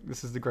and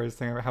this is the greatest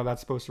thing ever. How that's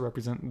supposed to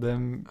represent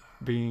them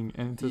being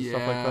into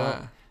stuff like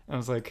that. And I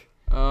was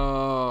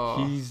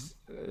he's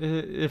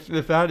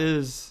if that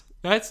is...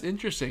 That's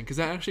interesting, because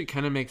that actually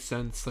kind of makes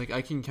sense.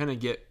 I can kind of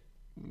get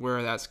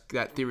where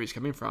that theory is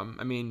coming from.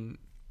 I mean,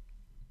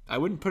 I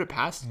wouldn't put it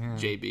past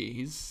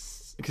JB.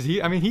 Because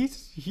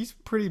he's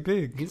pretty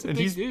big. He's a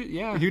big dude.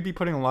 Yeah, he'd be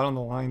putting a lot on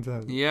the line to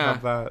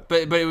have that.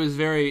 But it was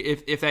very,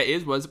 if that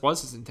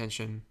was his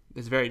intention,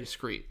 it's very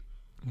discreet.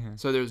 Yeah.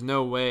 So there's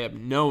no way of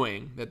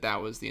knowing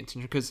that was the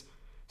intention, because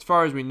as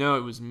far as we know,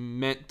 it was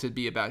meant to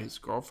be about his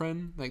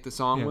girlfriend. The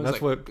song was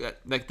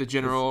the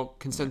general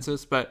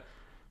consensus, but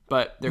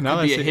there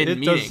could be a hidden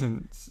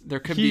meaning. There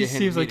could be a hidden meaning. He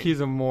seems like he's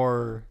a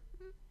more...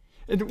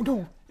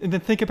 No, and then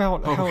think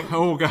about how...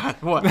 Oh, God.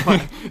 What?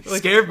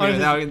 Scared me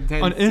now.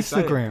 On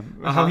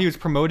Instagram, how he was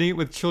promoting it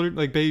with children,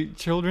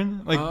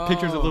 children,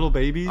 pictures of little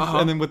babies,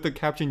 and then with the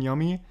caption,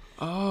 yummy.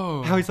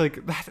 Oh. How he's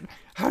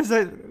how does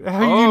that... How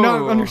do you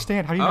not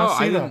understand? How do you not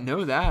see that? I didn't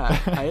know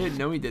that. I didn't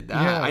know he did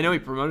that. Yeah. I know he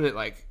promoted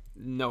it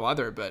no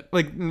other, but...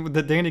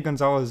 the Danny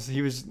Gonzalez,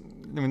 he was...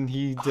 When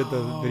he did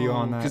the video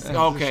on that. Because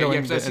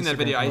I've seen that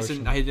video.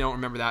 I don't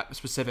remember that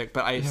specific,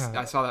 but I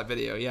saw that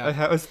video. Yeah,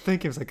 I was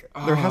thinking, it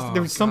was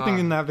there was something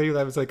in that video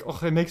that was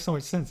it makes so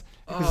much sense,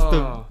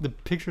 because the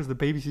pictures the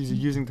babies he's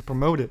using to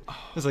promote it,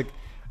 it's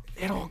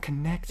it all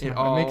connects. It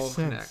makes sense.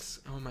 Connects.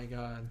 Oh my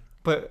God!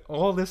 But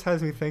all this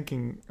has me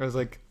thinking, I was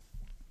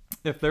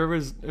if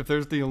there's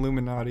the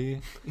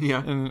Illuminati,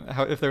 and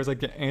if there's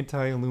the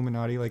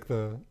anti-Illuminati,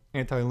 the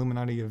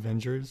anti-Illuminati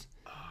Avengers.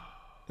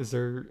 Is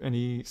there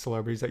any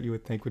celebrities that you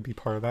would think would be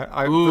part of that?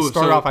 To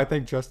start off, I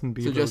think Justin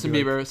Bieber. So Justin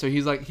Bieber. So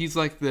he's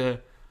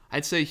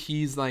I'd say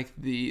he's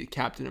the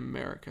Captain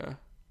America.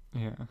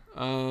 Yeah.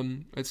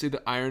 I'd say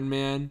the Iron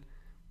Man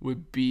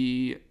would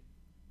be...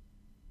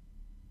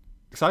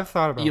 Because I've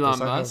thought about Elon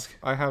Musk.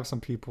 I have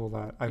some people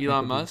that I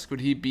Elon Musk,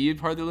 would he be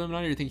part of the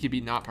Illuminati, or do you think he'd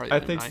be not part of the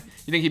Illuminati?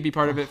 You think he'd be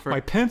part of it for...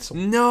 My pencil.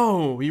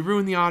 No! We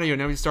ruined the audio.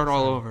 Now we start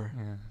all over.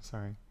 Yeah,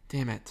 sorry.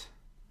 Damn it.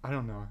 I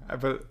don't know.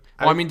 But...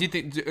 Well, do you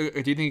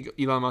think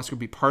Elon Musk would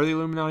be part of the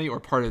Illuminati or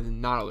part of the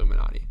not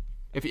Illuminati?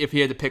 If he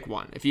had to pick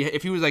one, if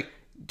he was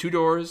two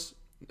doors,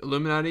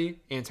 Illuminati,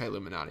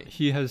 anti-Illuminati.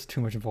 He has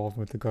too much involvement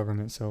with the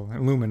government, so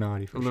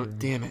Illuminati for sure.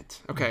 Damn it.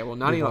 Okay, well,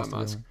 not Elon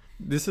Musk.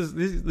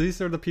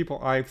 These are the people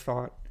I've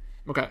thought.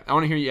 Okay, I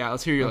want to hear you. Yeah,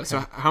 let's hear your list.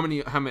 So how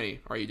many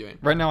are you doing?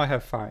 Right now I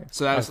have 5.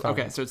 So that's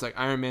okay. So it's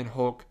Iron Man,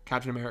 Hulk,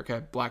 Captain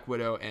America, Black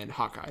Widow, and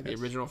Hawkeye, the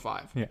original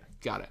 5. Yeah,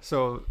 got it.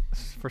 So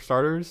for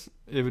starters,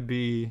 it would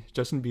be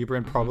Justin Bieber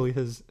and probably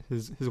his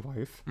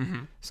wife.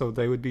 Mm-hmm. So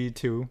they would be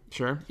 2.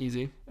 Sure,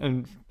 easy.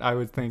 And I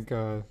would think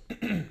I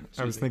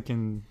was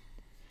thinking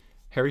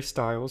Harry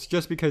Styles,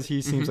 just because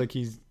he seems like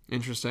he's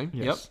interesting.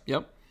 Yes.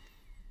 Yep.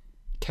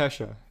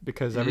 Kesha,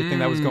 because everything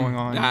that was going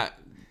on. That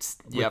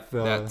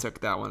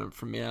took that one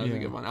from me. That was a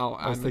good one.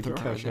 I was thinking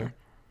Kesha.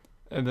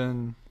 And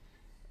then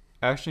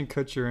Ashton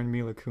Kutcher and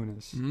Mila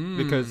Kunis,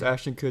 because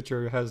Ashton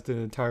Kutcher has the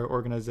entire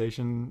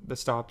organization that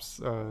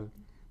stops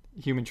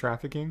human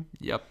trafficking.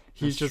 Yep,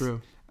 he's just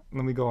true.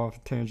 Let me go off a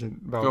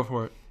tangent about. Go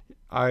for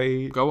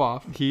it. Go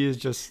off. He is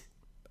just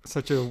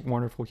such a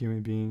wonderful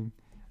human being,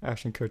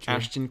 Ashton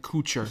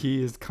Kutcher.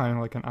 He is kind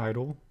of like an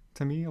idol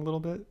to me a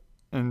little bit,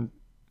 and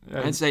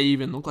I'd say you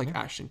even look like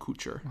Ashton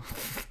Kutcher.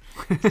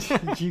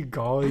 You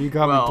got me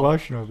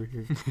blushing over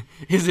here.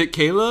 Is it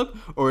Caleb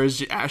or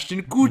is it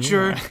Ashton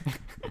Kutcher?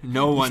 Yeah.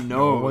 No one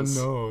knows. No one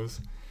knows.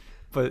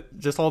 But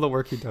just all the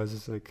work he does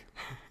is like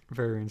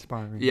very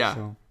inspiring. Yeah.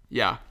 So.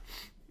 Yeah.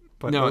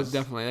 But no,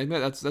 definitely. I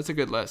think that's a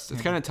good list.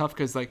 It's kind of tough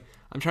because like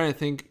I'm trying to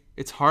think.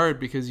 It's hard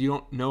because you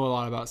don't know a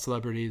lot about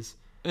celebrities.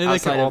 And they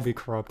could all be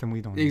corrupt, and we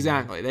don't know.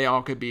 Exactly. They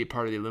all could be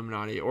part of the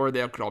Illuminati, or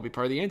they could all be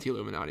part of the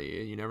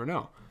anti-Illuminati. You never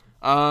know.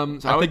 So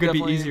I think it'd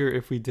be easier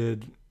if we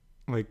did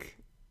like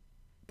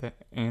the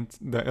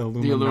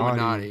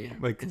Illuminati,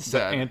 like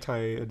instead. The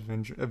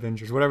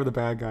anti-Avengers, whatever the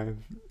bad guy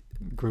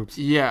groups.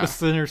 Yeah. The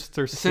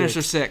Sinister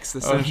Six.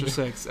 The Sinister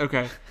Six.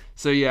 Okay.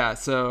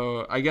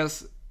 So I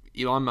guess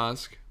Elon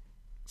Musk,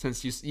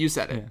 since you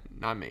said it,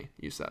 not me.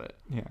 You said it.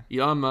 Yeah.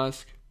 Elon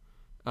Musk.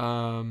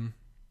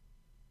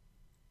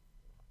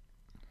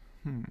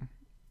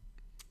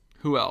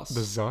 Who else? The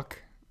Zuck.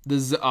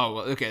 Oh,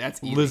 okay,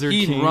 that's easy. Lizard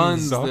He King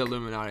runs Zuck. the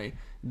Illuminati.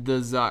 The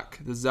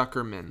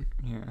Zuckerman.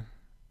 Yeah.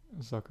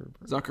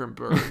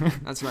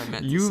 Zuckerberg. That's what I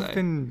meant to say.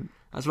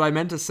 That's what I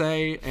meant to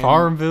say. And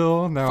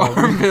Farmville. No.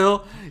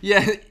 Farmville.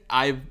 Yeah.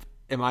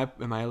 Am I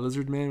a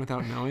lizard man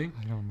without knowing?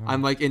 I don't know.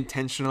 I'm like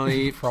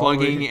intentionally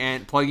plugging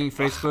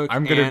Facebook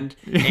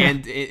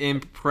and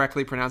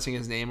incorrectly pronouncing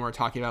his name or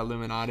talking about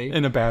Illuminati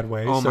in a bad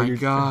way. Oh my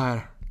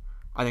god.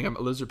 I think I'm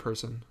a lizard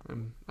person.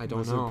 I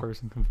don't know. Lizard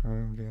person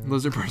confirmed. Yeah.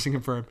 Lizard person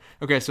confirmed.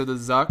 Okay, so the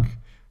Zuck,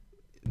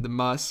 the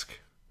Musk.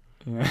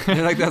 Yeah.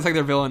 That's like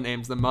their villain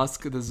names. The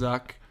Musk, the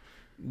Zuck,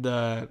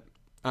 the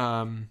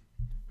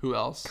who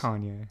else?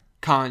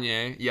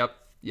 Kanye. Yep.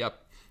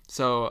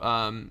 So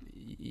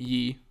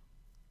Ye.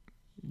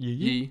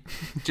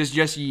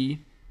 Just Ye.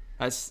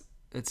 It's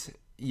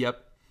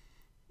yep.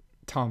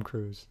 Tom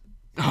Cruise.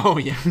 Oh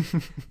yeah.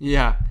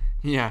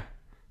 Yeah.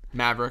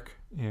 Maverick.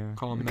 Yeah,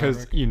 call him because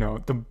Maverick. You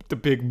know the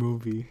big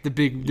movie, the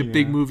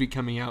big movie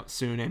coming out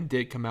soon and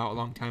did come out a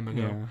long time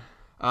ago.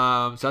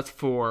 Yeah. So that's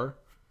 4.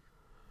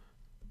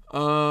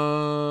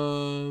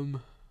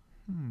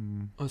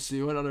 Let's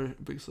see what other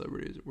big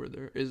celebrities were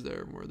there.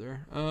 Were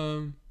there?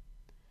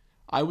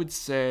 I would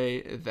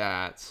say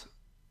that's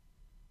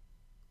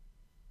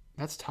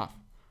tough.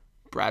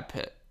 Brad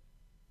Pitt.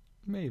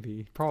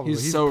 Maybe, probably.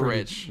 He's so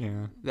rich.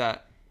 Yeah.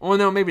 That. Oh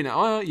no, maybe not.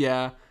 Oh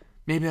yeah.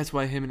 Maybe that's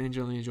why him and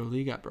Angelina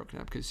Jolie got broken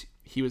up, because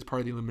he was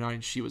part of the Illuminati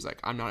and she was like,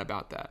 I'm not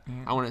about that.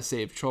 Yeah. I want to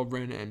save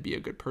children and be a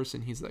good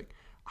person. He's like,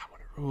 I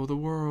want to rule the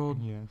world.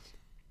 Yes.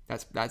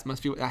 That has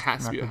to be what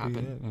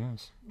happened.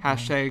 Yes.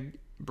 Hashtag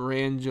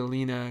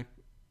Brangelina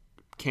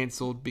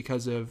canceled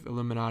because of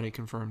Illuminati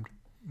confirmed.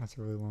 That's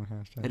a really long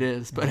hashtag. It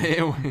is, but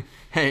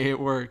hey, it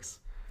works.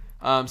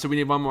 So we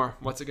need one more.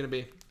 What's it going to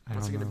be?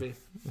 What's it going to be?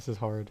 This is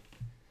hard.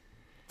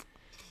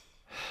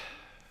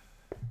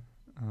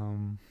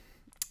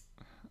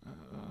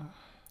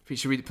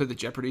 Should we put the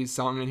Jeopardy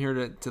song in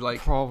here to like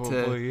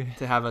probably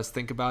to have us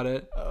think about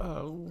it?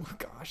 Oh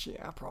gosh,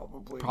 yeah,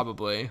 probably.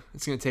 Probably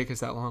it's gonna take us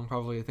that long.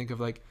 Probably to think of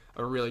like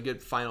a really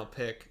good final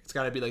pick. It's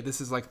got to be like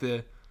this is like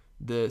the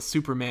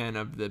Superman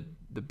of the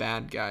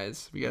bad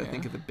guys. We got to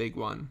think of the big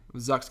one.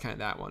 Zuck's kind of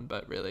that one,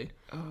 but really.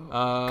 We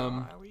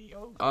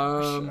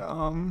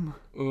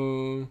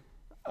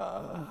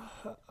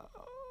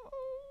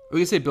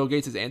can say Bill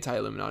Gates is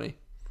anti-Illuminati.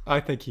 I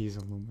think he's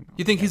Illuminati.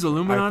 You think he's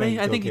Illuminati?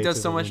 I think he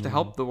does so much to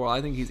help the world.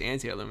 I think he's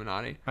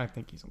anti-Illuminati. I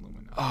think he's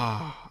Illuminati.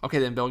 Oh, okay,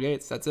 then Bill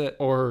Gates. That's it.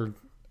 Or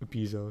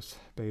Bezos.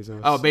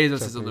 Oh,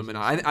 Bezos is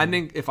Illuminati. I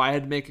think if I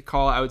had to make a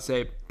call, I would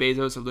say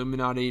Bezos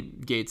Illuminati,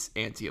 Gates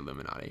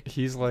anti-Illuminati.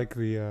 He's like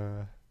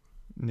the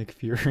Nick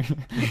Fury.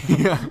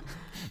 Yeah.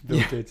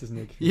 Bill Gates is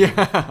Nick Fury.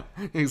 Yeah,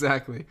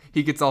 exactly.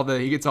 He gets all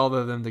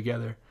of them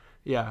together.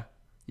 Yeah.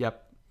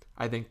 Yep.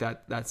 I think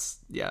that's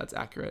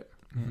accurate.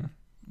 Yeah.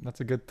 That's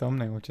a good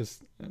thumbnail.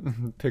 Just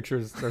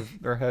pictures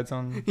their heads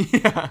on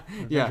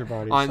their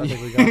bodies. I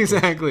think we got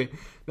exactly.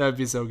 That would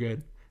be so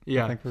good.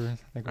 Yeah.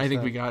 I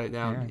think we got it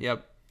down. Yeah.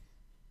 Yep.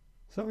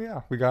 So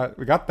yeah, we got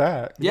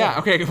that. Yeah.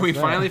 Okay. We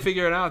finally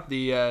figured out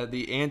the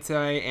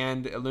anti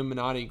and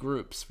Illuminati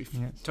groups. We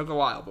took a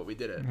while, but we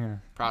did it. Yeah.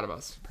 Proud of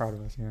us.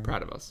 Yeah.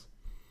 Proud of us.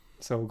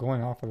 So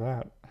going off of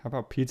that, how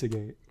about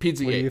Pizzagate? What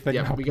do you think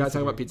about we got to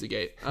talk about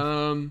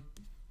Pizzagate.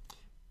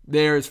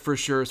 There's for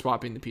sure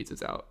swapping the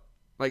pizzas out.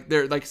 Like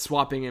they're like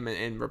swapping them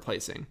and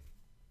replacing,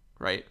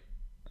 right?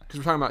 Because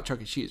we're talking about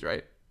Chuck E. Cheese,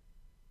 right?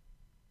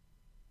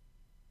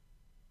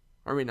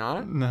 Are we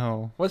not?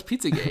 No. What's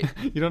Pizzagate?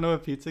 You don't know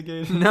what Pizzagate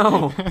is?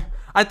 No.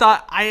 I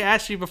thought I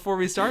asked you before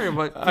we started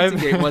what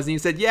Pizzagate was, and you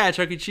said, yeah,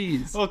 Chuck E.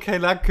 Cheese. Okay,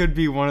 that could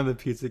be one of the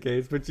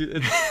Pizzagates, but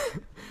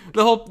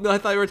I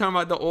thought you were talking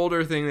about the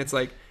older thing that's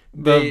like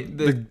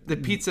the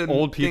pizza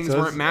old things pizzas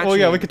weren't matching. Oh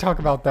yeah, we could talk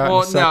about that in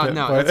a second.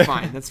 No, but...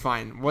 that's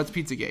fine. What's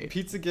Pizzagate?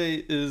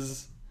 Pizzagate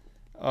is,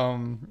 I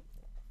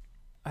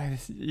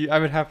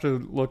would have to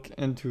look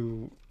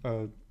into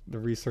the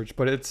research,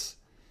 but it's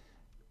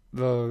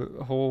the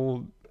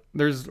whole.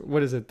 There's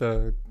what is it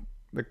the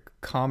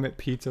Comet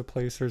Pizza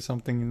place or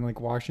something in like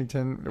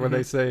Washington where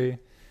they say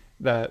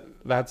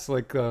that's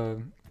like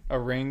a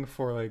ring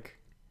for like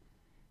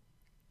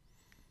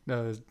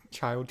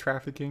child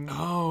trafficking.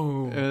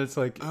 Oh. And it's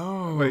like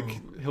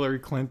Hillary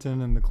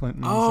Clinton and the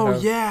Clintons. Oh,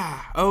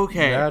 yeah.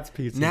 Okay. That's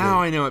Pizzagate.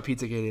 Now I know what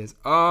Pizzagate is.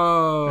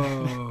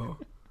 Oh.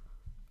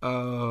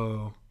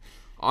 Oh.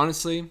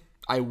 Honestly,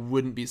 I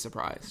wouldn't be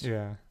surprised.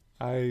 Yeah.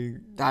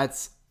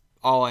 That's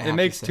all I have to say. It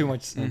makes too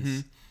much sense.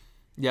 Mm-hmm.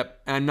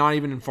 Yep. And I'm not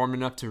even informed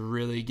enough to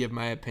really give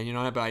my opinion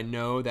on it, but I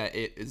know that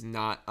it is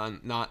not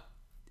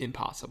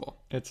impossible.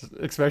 It's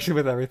especially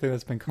with everything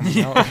that's been coming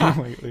out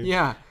lately.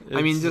 Yeah.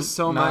 I mean, just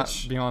so not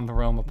much beyond the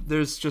realm of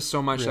there's just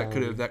so much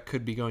reality. that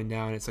could be going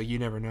down. It's like you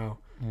never know.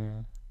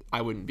 Yeah.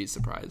 I wouldn't be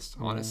surprised,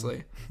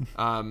 honestly.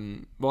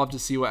 We'll have to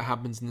see what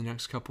happens in the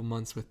next couple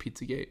months with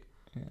Pizzagate.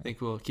 Yeah. I think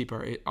we'll keep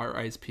our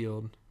eyes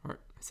peeled. Or I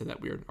said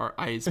that weird. Our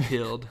eyes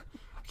peeled.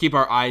 Keep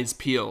our eyes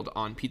peeled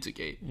on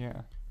Pizzagate.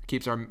 Yeah.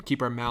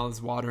 Keep our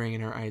mouths watering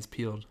and our eyes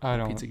peeled. I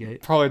don't.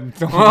 Pizzagate. Probably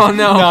don't. Oh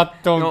no!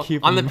 Don't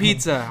keep on them. The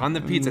pizza,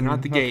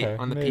 not the gate. Okay,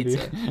 on the maybe,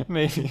 pizza.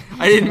 Maybe.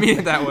 I didn't mean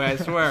it that way. I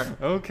swear.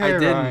 Okay, I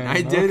didn't. Ryan.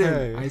 I didn't.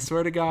 Okay. I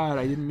swear to God,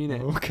 I didn't mean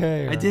it.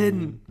 Okay. I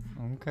didn't.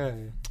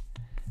 Okay.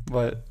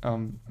 But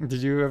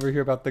did you ever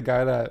hear about the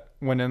guy that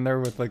went in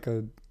there with like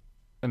an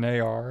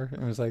AR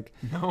and was like,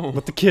 "No,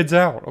 let the kids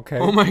out." Okay.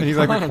 Oh my and he's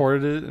God. like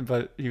recorded it,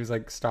 but he was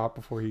like stopped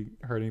before he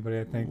hurt anybody.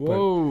 I think.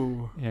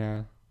 Whoa. But,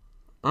 yeah.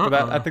 But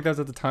I think that was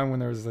at the time when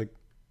there was like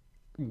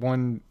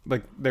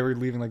they were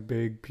leaving like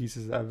big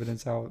pieces of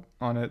evidence out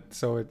on it,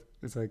 so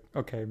it's like,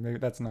 okay, maybe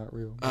that's not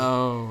real.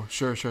 Oh,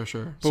 sure. But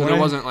So it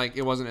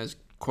wasn't as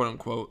quote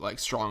unquote like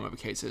strong of a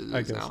case as it I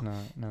is guess now.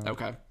 not. No.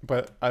 Okay.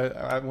 But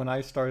I when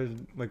I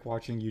started like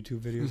watching YouTube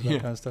videos about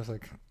that kind of stuff,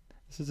 like,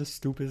 this is the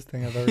stupidest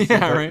thing I've ever seen.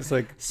 Yeah, right. It's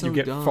like So you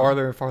get dumb.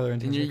 farther and farther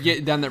into And you it.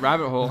 get down that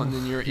rabbit hole, and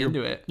then you're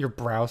into it. Your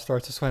brow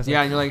starts to sweat. It's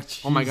Yeah, and you're like,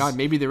 oh my jeez. God,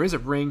 maybe there is a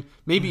ring.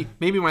 Maybe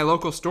my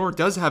local store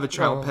does have a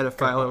child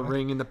pedophile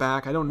ring in the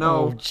back. I don't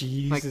know. Oh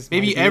Jesus! Like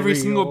maybe every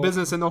single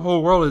business in the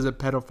whole world is a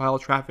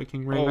pedophile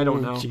trafficking ring. I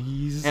don't know.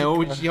 Jeez.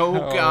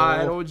 Oh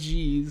God. Oh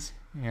jeez.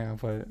 Yeah,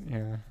 but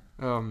yeah,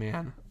 Oh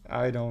man.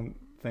 I don't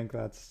think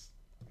that's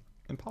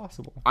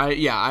impossible.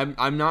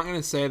 I'm not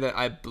gonna say that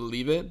I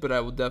believe it, but I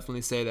will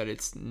definitely say that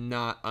it's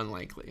not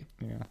unlikely.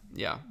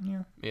 Yeah.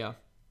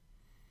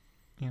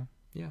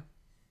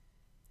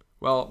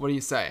 Well, what do you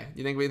say?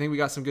 You think we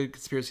got some good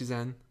conspiracies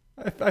in?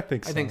 I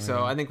think so. I think so.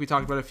 Yeah. I think we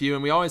talked about a few,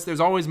 and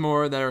there's always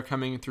more that are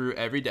coming through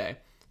every day.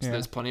 So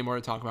there's plenty more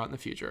to talk about in the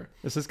future.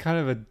 This is kind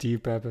of a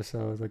deep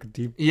episode, like a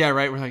deep. Yeah,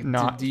 right. We're like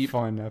not deep,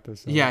 fun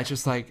episode. Yeah, it's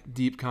just like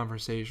deep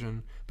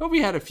conversation. But we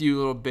had a few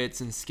little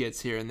bits and skits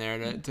here and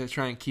there to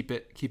try and keep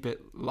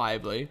it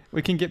lively.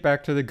 We can get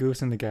back to the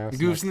goofs and the gaffs.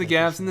 The goofs and the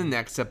gaffs in the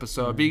next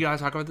episode. But you gotta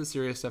talk about the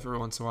serious stuff every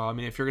once in a while. I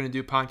mean, if you're gonna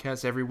do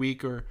podcasts every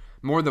week or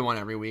more than one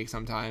every week,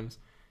 sometimes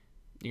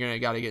you're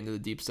gotta get into the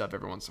deep stuff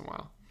every once in a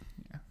while.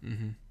 Yeah.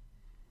 Mm-hmm.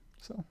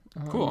 So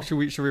cool. Should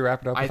we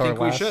wrap it up? I think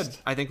we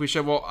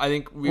should. Well, I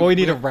think we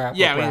need to wrap.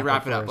 Yeah, we need to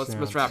wrap wrap it up. first,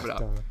 Let's wrap it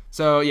up.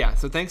 So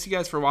thanks you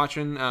guys for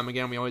watching.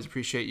 Again, we always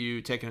appreciate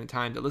you taking the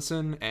time to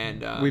listen,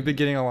 and we've been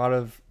getting a lot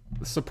of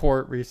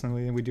support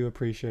recently, and we do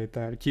appreciate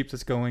that. It keeps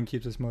us going,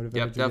 keeps us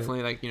motivated. Yep,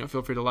 definitely.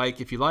 Feel free to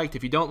like if you liked.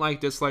 If you don't like,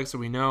 dislike, so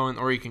we know,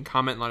 or you can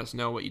comment and let us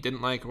know what you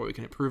didn't like or what we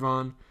can improve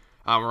on.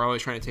 We're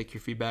always trying to take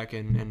your feedback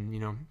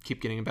and keep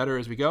getting better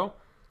as we go.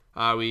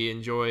 We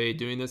enjoy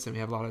doing this, and we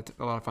have a lot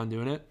of fun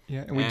doing it.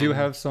 Yeah, and we do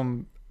have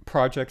some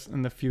projects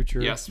in the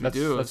future. Yes, we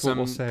do. That's some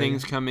what we'll say.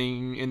 Things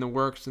coming in the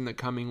works in the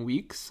coming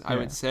weeks. I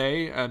would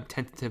say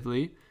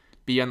tentatively.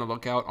 Be on the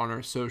lookout on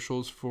our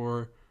socials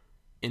for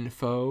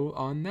info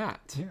on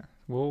that. Yeah,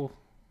 we'll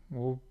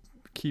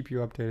keep you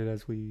updated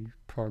as we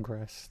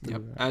progress.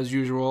 Yep. As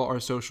usual,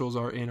 our socials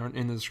are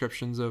in the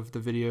descriptions of the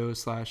video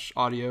 /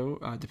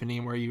 audio, depending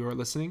on where you are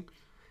listening.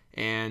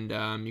 And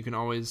you can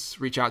always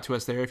reach out to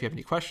us there if you have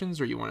any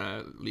questions or you want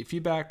to leave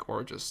feedback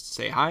or just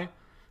say hi.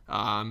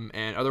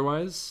 And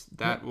otherwise,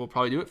 that will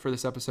probably do it for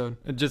this episode.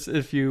 Just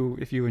if you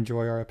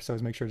enjoy our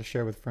episodes, make sure to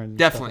share with friends.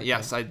 Definitely,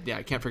 yes. I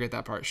can't forget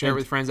that part. Share it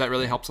with friends. That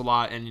really helps a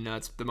lot, and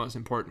it's the most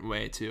important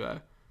way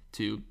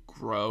to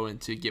grow and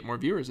to get more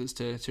viewers is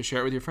to share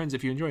it with your friends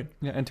if you enjoyed.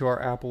 Yeah, and to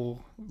our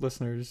Apple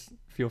listeners,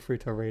 feel free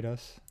to rate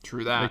us.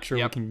 True that. Make sure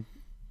we can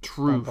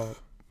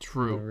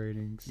True.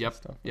 ratings. Yep. And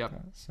stuff Yep.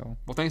 like that. So,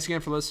 well, thanks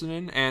again for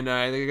listening, and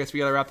I guess we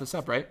gotta wrap this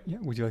up, right? Yeah.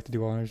 Would you like to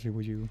do honors, or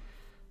would you?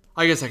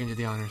 I guess I can do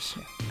the honors.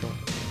 Yeah, go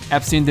ahead.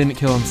 Epstein didn't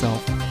kill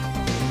himself.